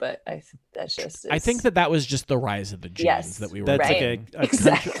too, but that's just. I think that was just the rise of the jeans that we were. That's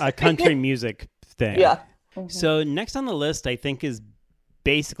like a country music thing. Yeah. Mm-hmm. So next on the list, I think, is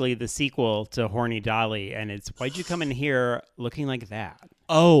basically the sequel to Horny Dolly, and it's Why'd You Come In Here Looking Like That?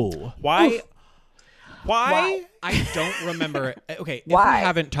 Oh, why? Oof. Why? I don't remember. Okay, why? If we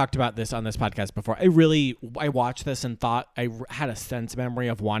haven't talked about this on this podcast before, I watched this and thought I had a sense memory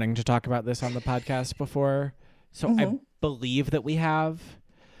of wanting to talk about this on the podcast before. So I believe that we have.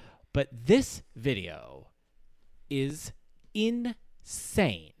 But this video is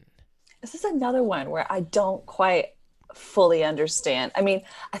insane. This is another one where I don't quite fully understand. I mean,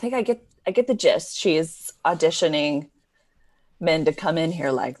 I think I get the gist. She is auditioning men to come in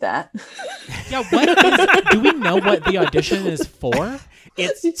here like that. Yeah, do we know what the audition is for?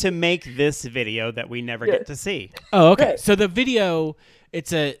 It's to make this video that we never get to see. Oh, okay. Right. So the video,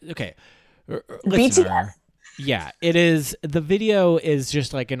 okay. BTS. Listener, yeah, it is. The video is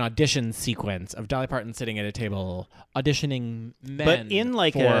just like an audition sequence of Dolly Parton sitting at a table auditioning men, But in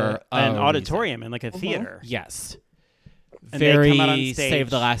like an auditorium, in like a theater. Yes. And they come out on Very stage. Save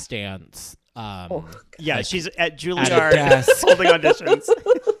the Last Dance. Yeah, like, she's at at a Juilliard desk. holding auditions.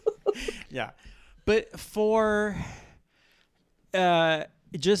 Yeah. But for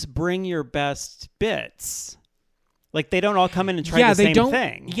just bring your best bits. Like they don't all come in and try the same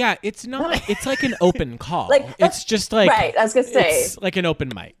thing. Yeah, it's not. It's like an open call. Like, it's just like right. I was gonna say it's like an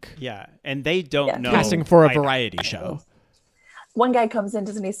open mic. Yeah, and they don't know. Casting for a variety show. one guy comes in,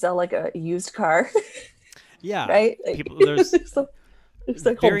 doesn't he sell like a used car? Yeah, right. Like, people, there's there's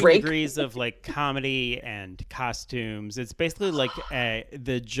like whole varying break. degrees of like comedy and costumes. It's basically like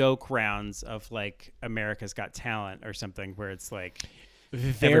the joke rounds of like America's Got Talent or something, where it's like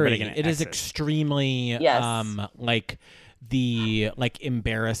everybody can It is exit. extremely like the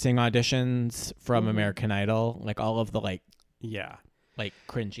embarrassing auditions from American Idol, like all of the like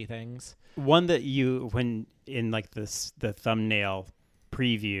cringy things. One that you when in like the thumbnail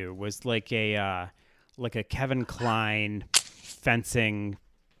preview was like a Kevin Kline fencing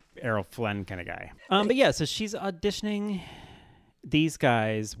Errol Flynn kind of guy. But yeah, so she's auditioning these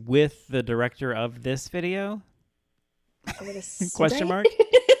guys with the director of this video. Question mark.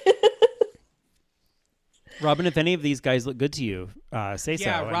 Robin, if any of these guys look good to you, say so.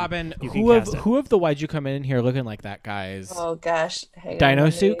 Yeah, Robin, you who of the Why'd You Come In Here looking like that guys? Oh gosh, hang on, Dino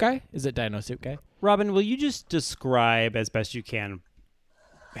Suit guy? Is it Dino Suit guy? Robin, will you just describe as best you can,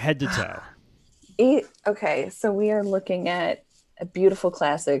 head to toe? Okay, so we are looking at a beautiful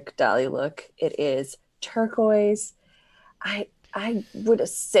classic Dolly look. It is turquoise. I would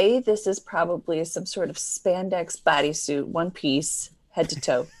say this is probably some sort of spandex bodysuit, one piece, head to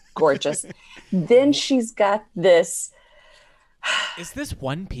toe, gorgeous. Then she's got this. Is this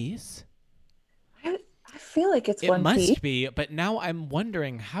one piece? I feel like it's one piece. It must be, but now I'm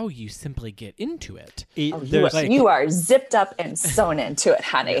wondering how you simply get into it. You are zipped up and sewn into it,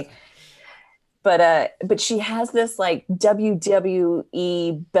 honey. But she has this like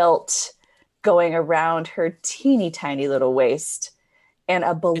WWE belt going around her teeny tiny little waist and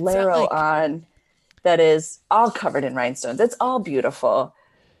a bolero on that is all covered in rhinestones. It's all beautiful.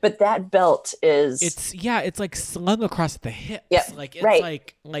 But that belt is it's like slung across the hips. Yep, like it's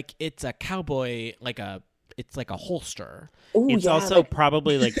right. like it's a cowboy, it's like a holster. Ooh, it's also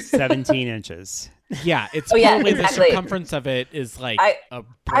probably like 17 inches. Yeah, it's probably exactly. the circumference of it is like a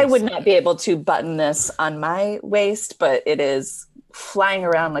I would not be able to button this on my waist, but it is flying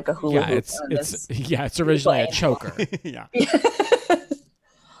around like a hula hoop. It's originally a choker. Yeah.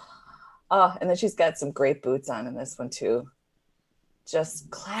 Oh, and then she's got some great boots on in this one too. Just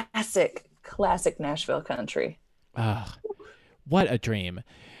classic Nashville country. What a dream.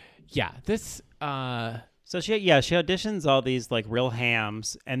 Yeah, this So she auditions all these like real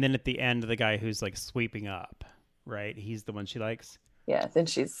hams, and then at the end the guy who's like sweeping up, right? He's the one she likes. Yeah, then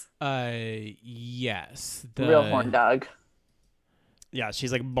she's yes, the real horn dog. Yeah,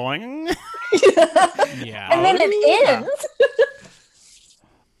 she's like boing. Yeah. And then it ends.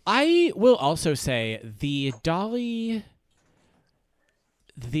 I will also say the Dolly,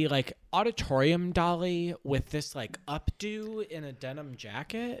 the like auditorium Dolly with this like updo in a denim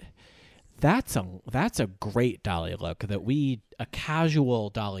jacket. That's a great Dolly look a casual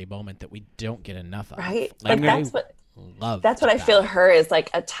Dolly moment that we don't get enough of. Right. Like that's what I feel her is like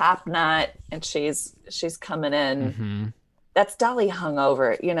a top knot and she's coming in. Mm-hmm. That's Dolly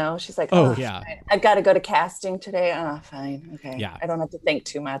hungover, you know? She's like, oh yeah, fine. I've got to go to casting today. Oh, fine. Okay. Yeah. I don't have to think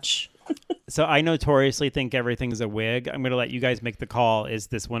too much. So I notoriously think everything's a wig. I'm going to let you guys make the call. Is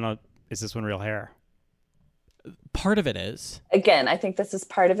this one real hair? Part of it is. Again, I think this is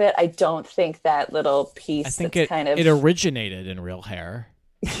part of it. I don't think that little piece. I think it originated in real hair.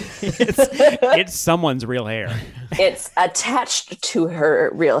 It's someone's real hair. It's attached to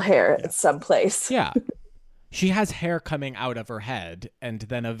her real hair at some place. Yeah. She has hair coming out of her head, and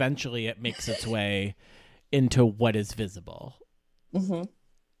then eventually it makes its way into what is visible. Mm-hmm.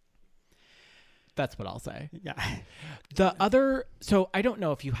 That's what I'll say. Yeah. So I don't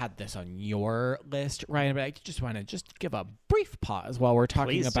know if you had this on your list, Ryan, but I just want to give a brief pause while we're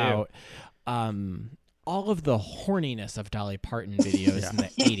talking about all of the horniness of Dolly Parton videos in the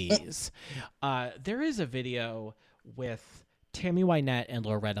 80s. There is a video with Tammy Wynette and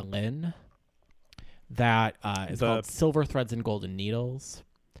Loretta Lynn that is called Silver Threads and Golden Needles.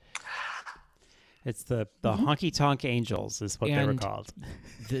 It's the Honky Tonk Angels is what they were called.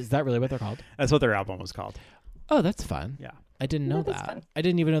 Is that really what they're called? That's what their album was called. Oh, that's fun. Yeah. I didn't know that. Fun. I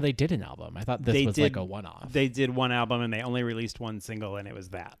didn't even know they did an album. I thought this was like a one-off. They did one album and they only released one single, and it was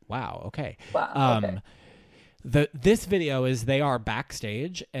that. Wow. Okay. Wow. Okay. This video is they are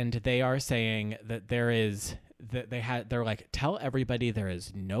backstage and they are saying that they're like, tell everybody there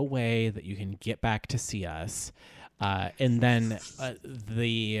is no way that you can get back to see us. And then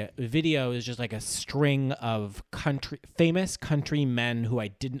the video is just like a string of famous country men who I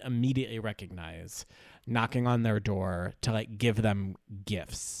didn't immediately recognize knocking on their door to like give them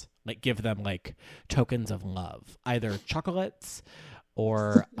gifts, like give them like tokens of love, either chocolates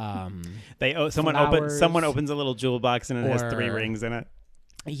or someone opens a little jewel box and it has 3 rings in it.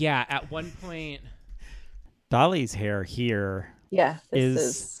 Yeah, at one point Dolly's hair here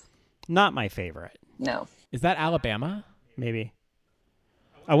is not my favorite. No. Is that Alabama? Maybe.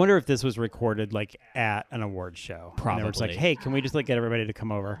 I wonder if this was recorded like at an award show. Probably. And they were just like, hey, can we just like get everybody to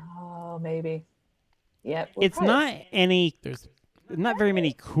come over? Oh, maybe. Yeah. It's not there's not very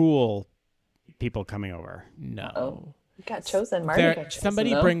many cool people coming over. No. Uh-oh. Got chosen. Marty got chosen.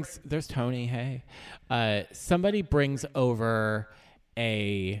 Somebody brings. There's Tony. Hey, somebody brings over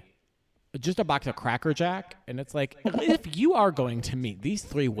just a box of Cracker Jack, and it's like, if you are going to meet these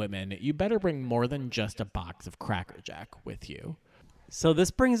 3 women, you better bring more than just a box of Cracker Jack with you. So this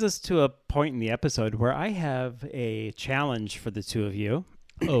brings us to a point in the episode where I have a challenge for the 2 of you.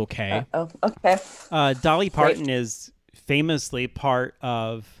 Okay. Okay. Dolly Parton is famously part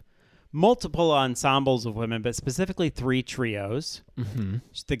of multiple ensembles of women, but specifically 3 trios. Mm-hmm.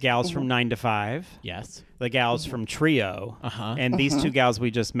 The gals from 9 to 5. Yes. The gals from Trio. Uh-huh. And these 2 gals we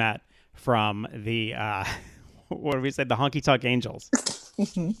just met from the, what did we say? The Honky Tonk Angels.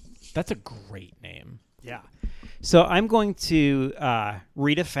 That's a great name. Yeah. So I'm going to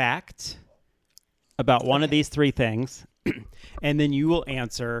read a fact about one of these 3 things, and then you will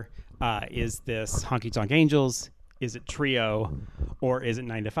answer, is this Honky Tonk Angels, is it Trio, or is it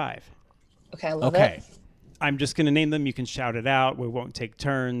 9 to 5? Okay, I love it. I'm just going to name them. You can shout it out. We won't take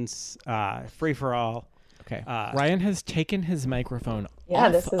turns. Free for all. Okay. Ryan has taken his microphone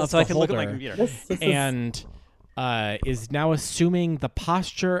off this is of so the I can look at my holder computer. and is now assuming the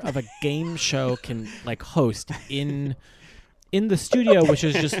posture of a game show can like host in the studio, which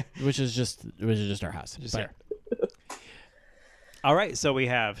is just our house. Just here. All right, so we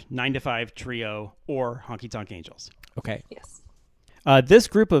have 9 to 5, Trio, or Honky Tonk Angels. Okay. Yes. This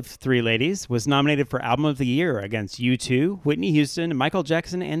group of 3 ladies was nominated for Album of the Year against U2, Whitney Houston, Michael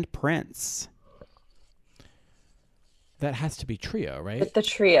Jackson, and Prince. That has to be Trio, right? But the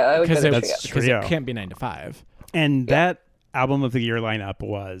Trio. I would go the Because Trio. it can't be 9 to 5. And that Album of the Year lineup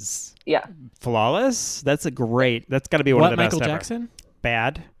was flawless. That's got to be one of the best Michael ever. Jackson?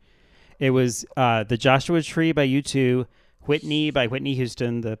 Bad. It was The Joshua Tree by U2, Whitney by Whitney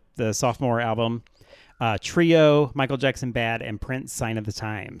Houston, the sophomore album, Trio, Michael Jackson, Bad, and Prince, Sign of the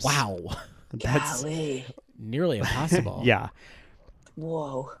Times. Wow. That's nearly impossible. Yeah.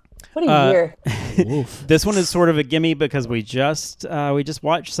 Whoa. What a year. This one is sort of a gimme because we just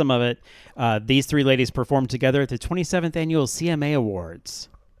watched some of it. These 3 ladies performed together at the 27th annual CMA Awards.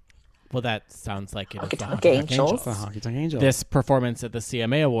 Well, that sounds like it is the Honky Tonk Angels. The Honky Tonk Angels. This performance at the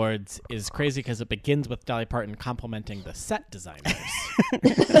CMA Awards is crazy because it begins with Dolly Parton complimenting the set designers.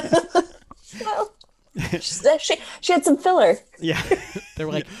 Well, she had some filler. Yeah. They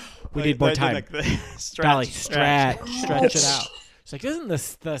were like, we need more time. Like Dolly, stretch it out. She's like, isn't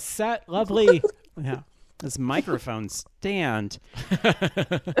this the set lovely? Yeah. This microphone stand.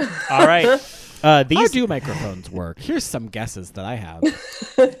 All right. How do microphones work? Here's some guesses that I have.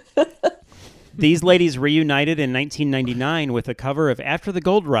 These ladies reunited in 1999 with a cover of After the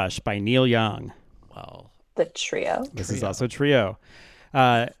Gold Rush by Neil Young. Well, The Trio. This is also Trio.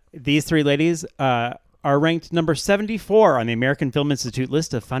 These 3 ladies are ranked number 74 on the American Film Institute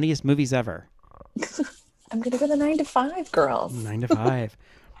list of funniest movies ever. I'm going to go the 9 to 5 girls. 9 to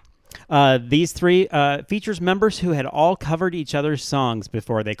 5. These 3 features members who had all covered each other's songs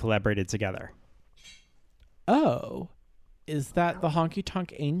before they collaborated together. Oh, is that the Honky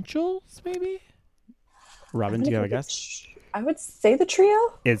Tonk Angels, maybe? Robin, do you have a guess? I would say the Trio.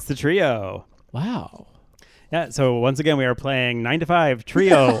 It's the Trio. Wow. Yeah, so once again, we are playing 9 to 5,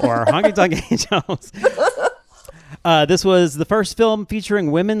 Trio, or Honky Tonk Angels. This was the first film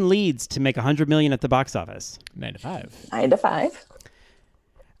featuring women leads to make $100 million at the box office. 9 to 5. 9 to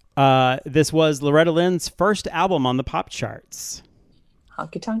 5. This was Loretta Lynn's first album on the pop charts.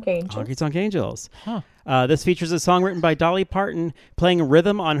 Honky Tonk Angels. Honky Tonk Angels. Huh. This features a song written by Dolly Parton playing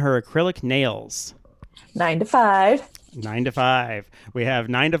rhythm on her acrylic nails. 9 to 5. 9 to 5. We have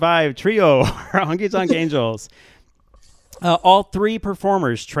 9 to 5 trio, Honky Tonk Angels. All three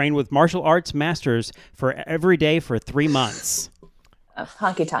performers train with martial arts masters for every day for 3 months.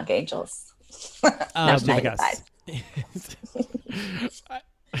 Honky Tonk Angels. Let's do the guess.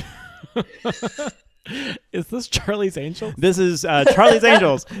 Is this Charlie's Angels? This is Charlie's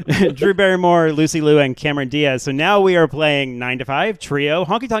Angels. Drew Barrymore, Lucy Liu, and Cameron Diaz. So now we are playing 9 to 5 trio,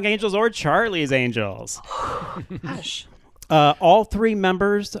 Honky Tonk Angels or Charlie's Angels. Gosh. All three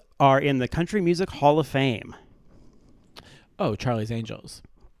members are in the Country Music Hall of Fame. Oh, Charlie's Angels.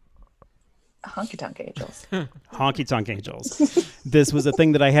 Honky Tonk Angels. Honky Tonk Angels. This was a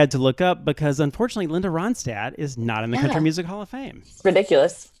thing that I had to look up because unfortunately Linda Ronstadt is not in the Country Music Hall of Fame.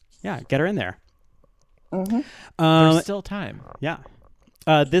 Ridiculous. Yeah, get her in there. Mm-hmm. There's still time. Yeah.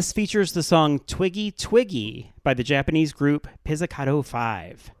 This features the song Twiggy Twiggy by the Japanese group Pizzicato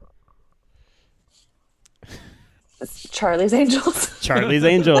 5. It's Charlie's Angels. Charlie's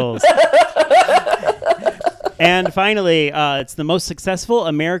Angels. And finally, it's the most successful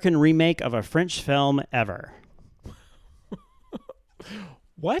American remake of a French film ever.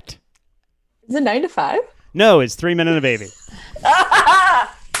 What? Is it 9 to 5? No, it's 3 Men and a Baby.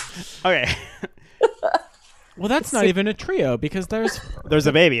 Okay. Well, that's not even a trio because there's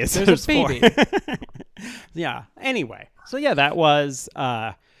a baby. there's a four. baby. Yeah. Anyway, so yeah, that was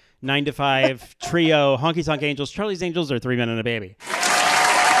 9 to 5 trio, Honky Tonk Angels, Charlie's Angels, or 3 Men and a Baby.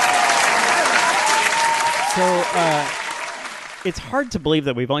 So it's hard to believe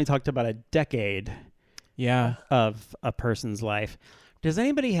that we've only talked about a decade of a person's life. Does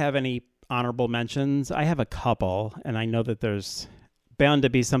anybody have any honorable mentions? I have a couple, and I know that there's bound to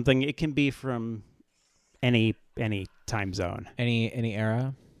be something. It can be from any time zone. Any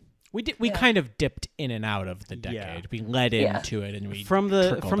era? We kind of dipped in and out of the decade. Yeah. We led into it, and we from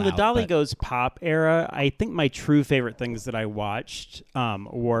the Dolly Goes Pop era. I think my true favorite things that I watched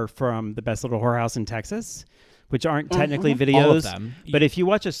were from the Best Little Whorehouse in Texas, which aren't technically videos. All of them. But if you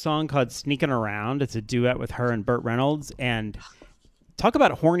watch a song called "Sneaking Around," it's a duet with her and Burt Reynolds, and talk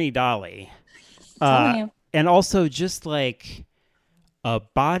about horny Dolly. And also just like a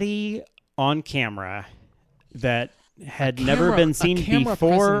body on camera that had never been seen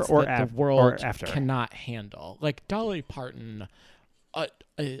before or the world or after. Cannot handle. Like Dolly Parton,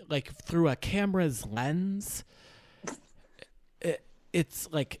 like through a camera's lens, it's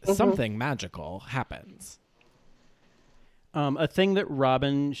like something magical happens. A thing that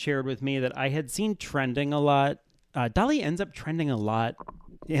Robin shared with me that I had seen trending a lot. Dolly ends up trending a lot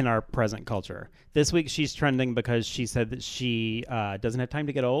in our present culture. This week she's trending because she said that she doesn't have time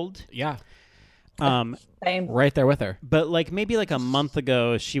to get old. Yeah. Same. Right there with her. But maybe a month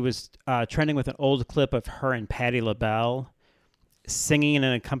ago, she was trending with an old clip of her and Patti LaBelle singing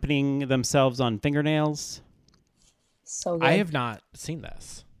and accompanying themselves on fingernails. So good. I have not seen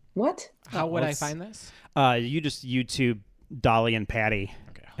this. What? How would I find this? You just YouTube Dolly and Patti,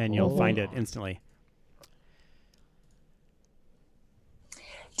 and you'll find it instantly.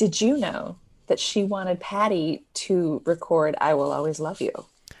 Did you know that she wanted Patti to record "I Will Always Love You"?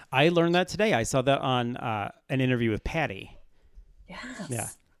 I learned that today. I saw that on an interview with Patti. Yes. Yeah.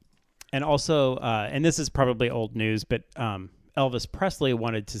 And also, and this is probably old news, but Elvis Presley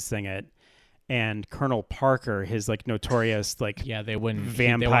wanted to sing it, and Colonel Parker, his notorious they wouldn't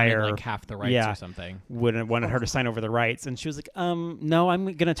vampire, they wanted, half the rights or something. Wanted her to sign over the rights, and she was like, no,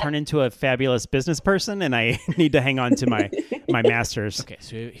 I'm gonna turn into a fabulous business person, and I need to hang on to my masters. Okay,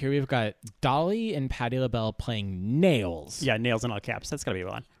 so here we've got Dolly and Patti LaBelle playing Nails. Yeah, Nails in all caps. That's gotta be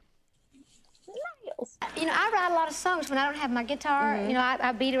one. I write a lot of songs when I don't have my guitar.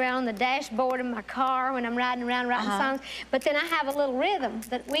 I beat around on the dashboard of my car when I'm riding around writing songs. But then I have a little rhythm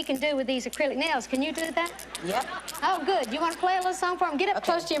that we can do with these acrylic nails. Can you do that? Yep. Oh, good. You want to play a little song for them? Get up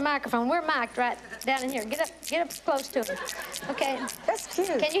close to your microphone. We're mic'd right down in here. Get up close to it. Okay. That's cute.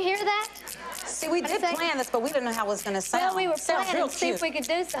 Can you hear that? See, we did plan this, but we didn't know how it was going to sound. Well, we were planning to see cute. if we could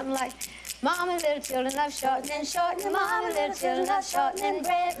do something like, Mama, little children love shortening, shortening. Mama, little children love shortening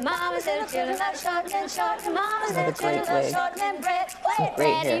bread. Mama, little children love shortening, shortening. Mama, little children love shortening bread. Some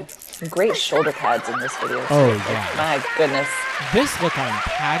great hair. Some great shoulder pads in this video. Oh, yeah. My goodness. This look on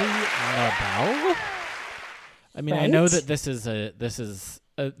Patti LaBelle. I mean, I know that this is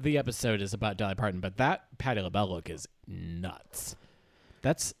the episode is about Dolly Parton, but that Patti LaBelle look is nuts.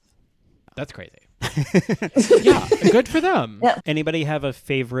 That's crazy. Yeah, good for them. Yeah. Anybody have a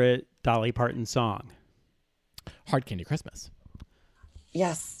favorite Dolly Parton song? Hard Candy Christmas.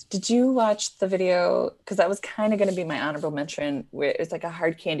 Yes. Did you watch the video? Because that was kind of going to be my honorable mention, where it's like a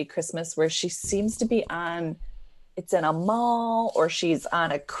Hard Candy Christmas, where she seems to be on. it's in a mall or she's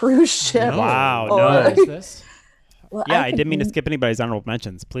on a cruise ship. Wow, or, no. What is this? Well, Yeah, I didn't mean to skip anybody's honorable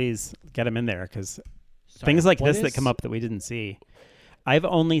mentions. Please get them in there because things like this that come up that we didn't see. I've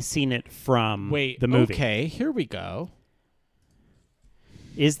only seen it from the movie. Okay, here we go.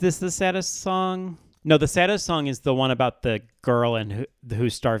 Is this the saddest song? No, the saddest song is the one about the girl and who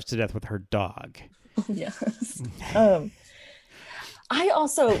starves to death with her dog. Yes. I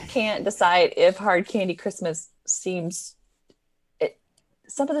also can't decide if Hard Candy Christmas seems...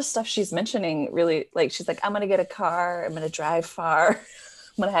 some of the stuff she's mentioning really, like, she's like, I'm going to get a car. I'm going to drive far.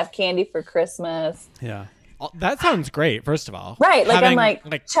 I'm going to have candy for Christmas. Yeah. That sounds great, first of all. Right. Like, Having, I'm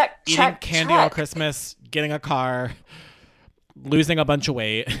like check, eating candy on Christmas, getting a car, losing a bunch of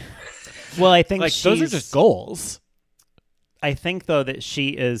weight. Well, I think like those are just goals. I think, though, that she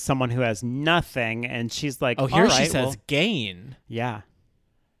is someone who has nothing, and she's like, oh, here she right, says gain. Yeah.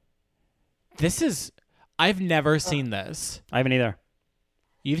 This is, I've never seen this. I haven't either.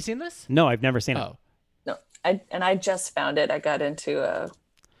 You've seen this? No, I've never seen it. No, I just found it. I got into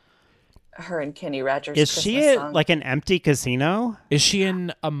her and Kenny Rogers. Is Christmas she song. like an empty casino? Is she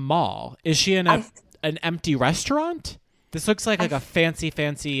in a mall? Is she in an empty restaurant? This looks like a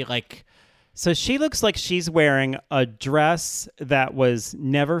fancy like. So she looks like she's wearing a dress that was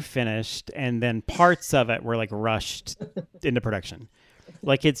never finished, and then parts of it were like rushed into production.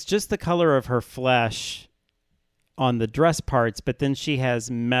 Like it's just the color of her flesh on the dress parts, but then she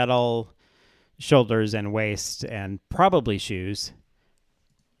has metal shoulders and waist and probably shoes.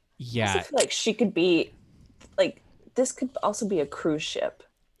 Yeah. I also feel like she could be like, this could also be a cruise ship.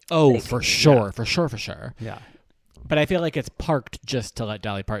 Oh, Like, for sure. Yeah. But I feel like it's parked just to let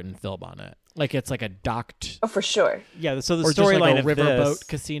Dolly Parton film on it. Like it's like a docked. Oh, for sure. Yeah. So the or just storyline like a of riverboat this,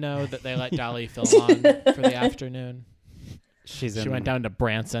 casino that they let Dolly film on for the afternoon. She went down to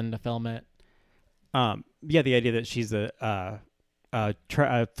Branson to film it. Yeah, the idea that she's a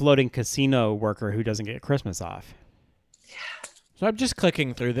floating casino worker who doesn't get Christmas off. So I'm just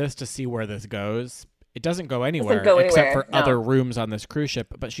clicking through this to see where this goes. It doesn't go anywhere, except for no. other rooms on this cruise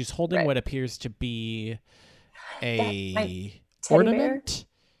ship. But she's holding what appears to be a ornament.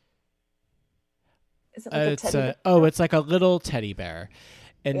 Is it like a teddy bear? It's like a little teddy bear.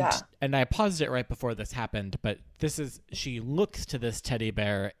 And I paused it right before this happened, but she looks to this teddy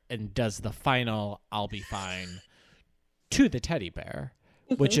bear and does the final "I'll be fine" to the teddy bear,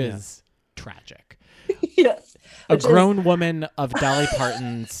 which is tragic. Yeah. A grown woman of Dolly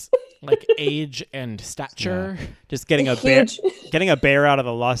Parton's like age and stature, just getting a bear out of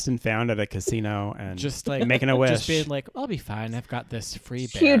the lost and found at a casino and just like making a wish, just being like, "I'll be fine. I've got this free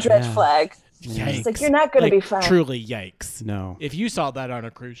bear." Huge red flag. Yikes. It's like, you're not going to be fine. Truly, yikes. No. If you saw that on a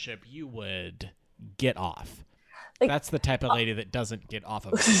cruise ship, you would get off. Like, that's the type of lady that doesn't get off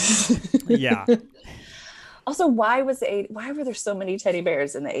of it. Yeah. Also, why were there so many teddy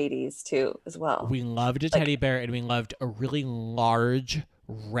bears in the 80s too, as well? We loved a teddy bear, and we loved a really large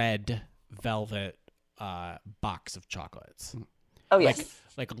red velvet box of chocolates. Oh yes,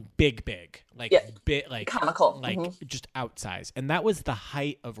 like big, like big, like comical, like just outsized, and that was the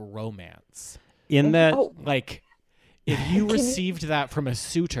height of romance. In that, like, if you received that from a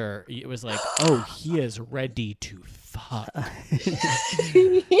suitor, it was like, oh, he is ready to fuck.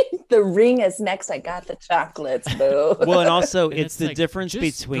 The ring is next. I got the chocolates, boo. Well, and also it's the like, difference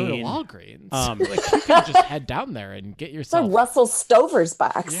just between go to Walgreens. Like, you can just head down there and get yourself it's a Russell Stover's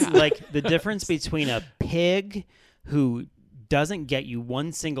box. Yeah. like the difference between a pig who doesn't get you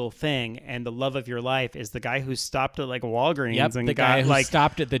one single thing and the love of your life is the guy who stopped at like Walgreens and the guy got who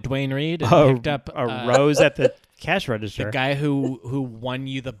stopped at the Dwayne Reed and picked up a rose at the cash register. The guy who won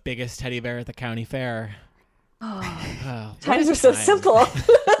you the biggest teddy bear at the county fair. Times are so simple.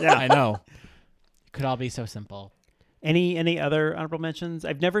 Yeah, I know. It could all be so simple. Any other honorable mentions?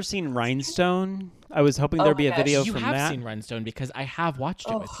 I've never seen Rhinestone. I was hoping there'd be a video you from have that. seen Rhinestone because I have watched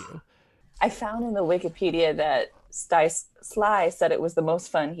it with you. I found in the Wikipedia that Sly said it was the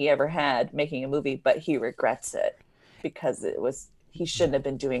most fun he ever had making a movie, but he regrets it because he shouldn't have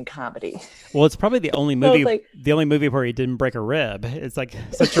been doing comedy. Well, it's probably the only movie where he didn't break a rib. It's like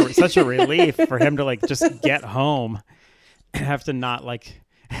such a relief for him to like just get home and have to not like.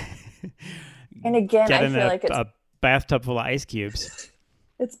 And again, get I in feel like it's a bathtub full of ice cubes.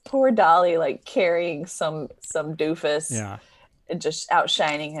 It's poor Dolly like carrying some doofus. Yeah. And just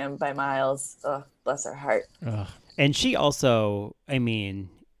outshining him by miles. Oh, bless her heart. Ugh. And she also, I mean,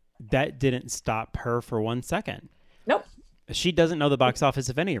 that didn't stop her for 1 second. Nope. She doesn't know the box office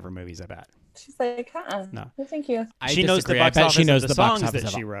of any of her movies, I bet. She's like, no, thank you. She knows the box office of the songs that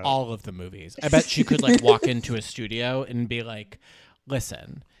she wrote. All of the movies. I bet she could like walk into a studio and be like,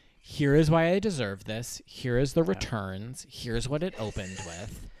 listen, here is why I deserve this. Here is the returns. Here's what it opened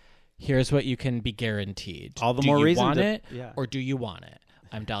with. Here's what you can be guaranteed. All the more reason want to, it or do you want it?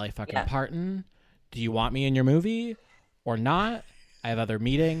 I'm Dolly fucking Parton. Do you want me in your movie or not? I have other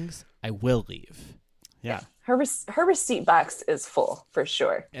meetings. I will leave. Yeah. Her receipt box is full for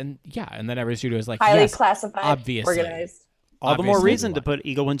sure. And and then every studio is like, highly yes, classified, obviously. organized. All the more reason to put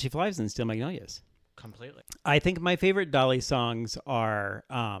Eagle When She Flies in Steel Magnolias. Completely. I think my favorite Dolly songs are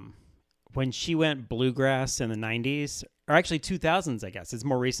when she went bluegrass in the 90s, or actually 2000s, I guess. It's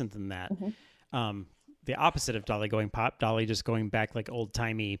more recent than that. Mm-hmm. The opposite of Dolly going pop, Dolly just going back like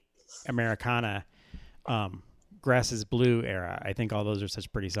old-timey Americana, Grass is Blue era. I think all those are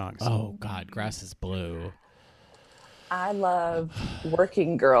such pretty songs. Oh, God, Grass is Blue. I love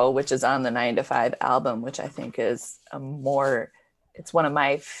Working Girl, which is on the 9 to 5 album, which I think is it's one of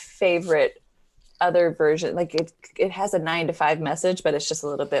my favorite other version. Like it has a 9 to 5 message, but it's just a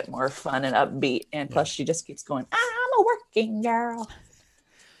little bit more fun and upbeat. And plus she just keeps going, I'm a working girl.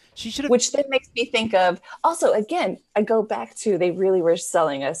 Which then makes me think of, also, again, I go back to, they really were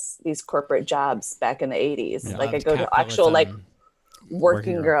selling us these corporate jobs back in the 80s. Yeah, like I go to actual like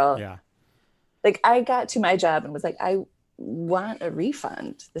working girl. Yeah. Like I got to my job and was like, I want a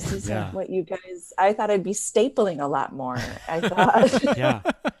refund. This isn't what you guys, I thought I'd be stapling a lot more. I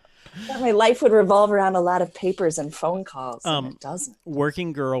thought my life would revolve around a lot of papers and phone calls. And it doesn't.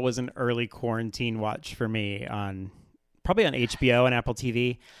 Working Girl was an early quarantine watch for me probably on HBO and Apple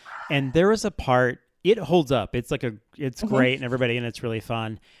TV. And there was a part, it holds up. It's like it's great and everybody, and it's really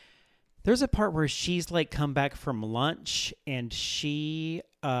fun. There's a part where she's like come back from lunch and she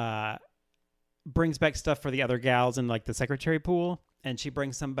brings back stuff for the other gals in like the secretary pool. And she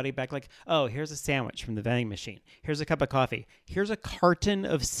brings somebody back like, oh, here's a sandwich from the vending machine. Here's a cup of coffee. Here's a carton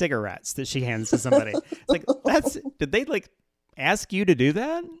of cigarettes that she hands to somebody. It's like, did they like ask you to do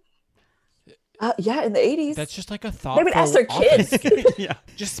that? Yeah, in the 80s. That's just like a thought. They would ask their kids.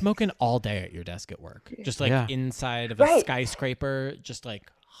 Just smoking all day at your desk at work. Just like inside of a skyscraper, just like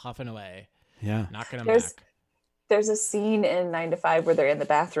huffing away. Yeah. Knocking them back. There's a scene in 9 to 5 where they're in the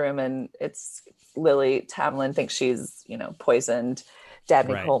bathroom and it's Lily Tomlin thinks she's, poisoned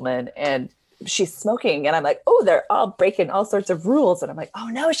Dabney Coleman and she's smoking. And I'm like, oh, they're all breaking all sorts of rules. And I'm like, oh,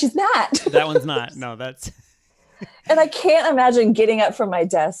 no, she's not. That one's not. No, that's. And I can't imagine getting up from my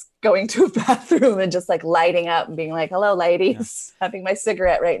desk, going to a bathroom and just like lighting up and being like, hello, ladies, having my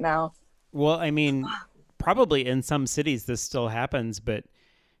cigarette right now. Well, I mean, probably in some cities this still happens, but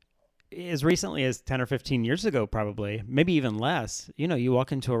as recently as 10 or 15 years ago, probably, maybe even less, you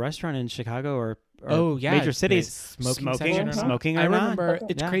walk into a restaurant in Chicago or major cities, smoking I remember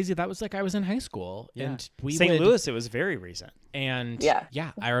it's crazy. That was like I was in high school and St. Louis, it was very recent. And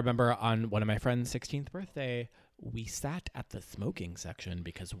I remember on one of my friend's 16th birthday, we sat at the smoking section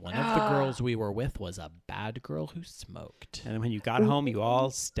because one of the girls we were with was a bad girl who smoked. And then when you got home, you all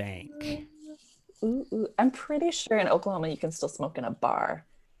stank. I'm pretty sure in Oklahoma you can still smoke in a bar.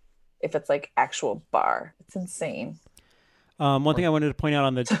 If it's like actual bar, it's insane. One thing I wanted to point out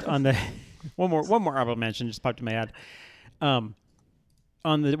on the one more honorable mention just popped in my head. On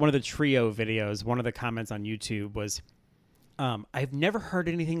one of the trio videos, one of the comments on YouTube was, I've never heard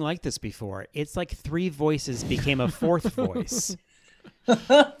anything like this before. It's like 3 voices became a 4th voice.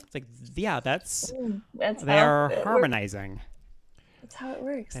 It's like, they are harmonizing. That's how it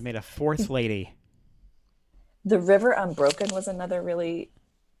works. They made a 4th lady. The River Unbroken was another really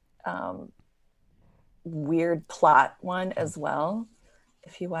weird plot one as well.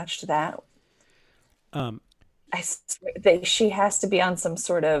 If you watched that, I swear she has to be on some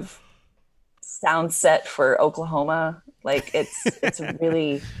sort of sound set for Oklahoma. Like it's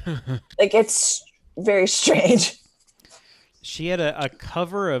really like it's very strange. She had a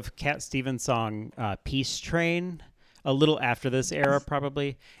cover of Cat Stevens' song Peace Train a little after this era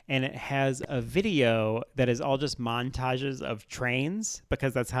probably, and it has a video that is all just montages of trains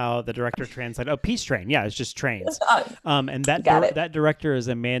because that's how the director translated. Oh, Peace Train. Yeah, it's just trains. And that director is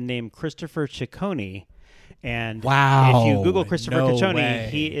a man named Christopher Ciccone. And if you Google Christopher Ciccone,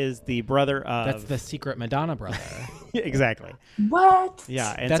 he is the brother of... That's the secret Madonna brother. Exactly. What?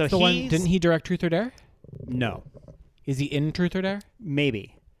 Yeah. And that's the one... Didn't he direct Truth or Dare? No. Is he in Truth or Dare?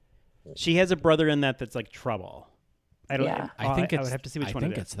 Maybe. She has a brother in that's like Trouble. I would have to see which one it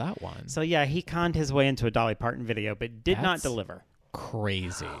is. I think it's that one. So yeah, he conned his way into a Dolly Parton video, but did not deliver.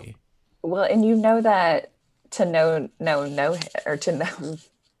 Crazy. Well, and you know that to know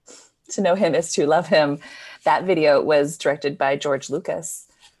him is to love him. That video was directed by George Lucas,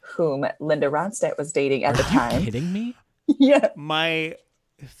 whom Linda Ronstadt was dating at the time. Are you kidding me? Yeah. My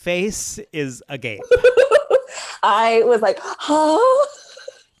face is agape. I was like, huh?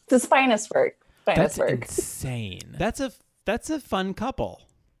 It's finest work. That's insane. That's a fun couple.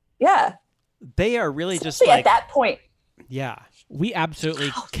 Yeah. They are really especially just like at that point. Yeah. We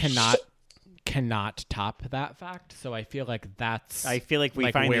absolutely cannot top that fact. So I feel like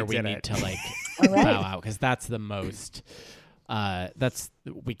we finally where we did need it. to like bow out, because that's the most.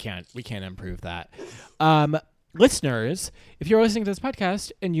 We can't improve that. Listeners, if you're listening to this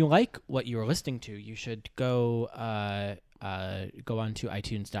podcast and you like what you are listening to, you should go onto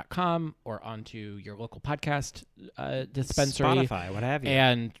iTunes.com or onto your local podcast dispensary, Spotify, what have you,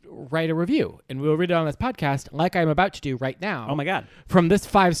 and write a review. And we'll read it on this podcast, like I'm about to do right now. Oh my God! From this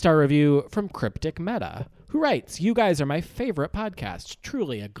 5-star review from Cryptic Meta, who writes, "You guys are my favorite podcast.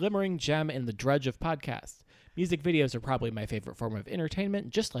 Truly a glimmering gem in the drudge of podcasts. Music videos are probably my favorite form of entertainment,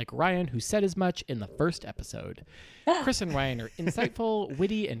 just like Ryan, who said as much in the first episode. Chris and Ryan are insightful,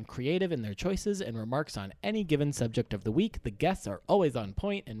 witty, and creative in their choices and remarks on any given subject of the week. The guests are always on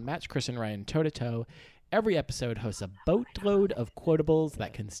point and match Chris and Ryan toe-to-toe. Every episode hosts a boatload of quotables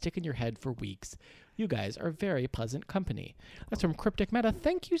that can stick in your head for weeks. You guys are very pleasant company." That's from Cryptic Meta.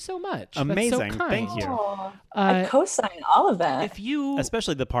 Thank you so much. Amazing. That's so kind. Thank you. I co-sign all of that.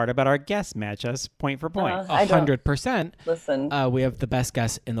 Especially the part about our guests match us point for point. 100%. Listen. We have the best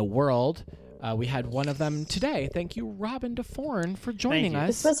guests in the world. We had one of them today. Thank you, Robin Dafforn, for joining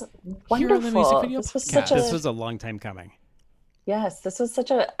us. This was wonderful. Here on the Music Video Podcast. This was a long time coming. Yes, this was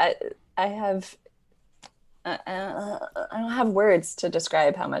such a. I don't have words to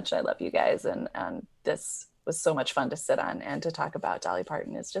describe how much I love you guys, and this was so much fun to sit on and to talk about Dolly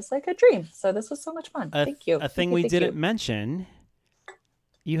Parton is just like a dream. So this was so much fun. Thank you. A thing we didn't mention,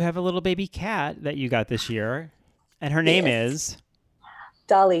 you have a little baby cat that you got this year, and her name is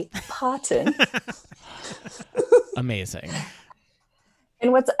Dolly Parton. Amazing.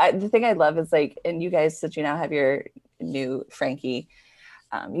 And the thing I love is like, and you guys, since you now have your new Frankie,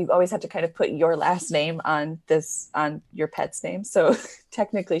 you always have to kind of put your last name on your pet's name. So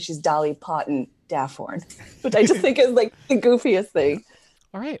technically she's Dolly Parton Dafforn, which I just think is like the goofiest thing.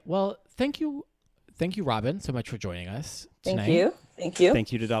 All right. Well, thank you, Robin, so much for joining us tonight. Thank you.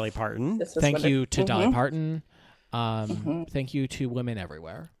 Thank you to Dolly Parton. Thank you to Dolly Parton. Thank you to women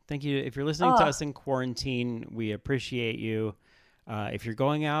everywhere. Thank you. If you're listening to us in quarantine, we appreciate you. If you're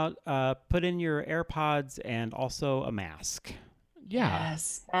going out, put in your AirPods and also a mask. Yeah.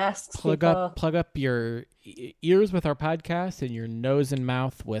 Yes. Masks. Plug up your ears with our podcast and your nose and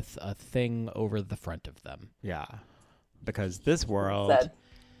mouth with a thing over the front of them. Yeah. Because this world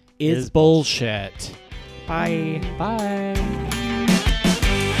is bullshit. Bye. Bye.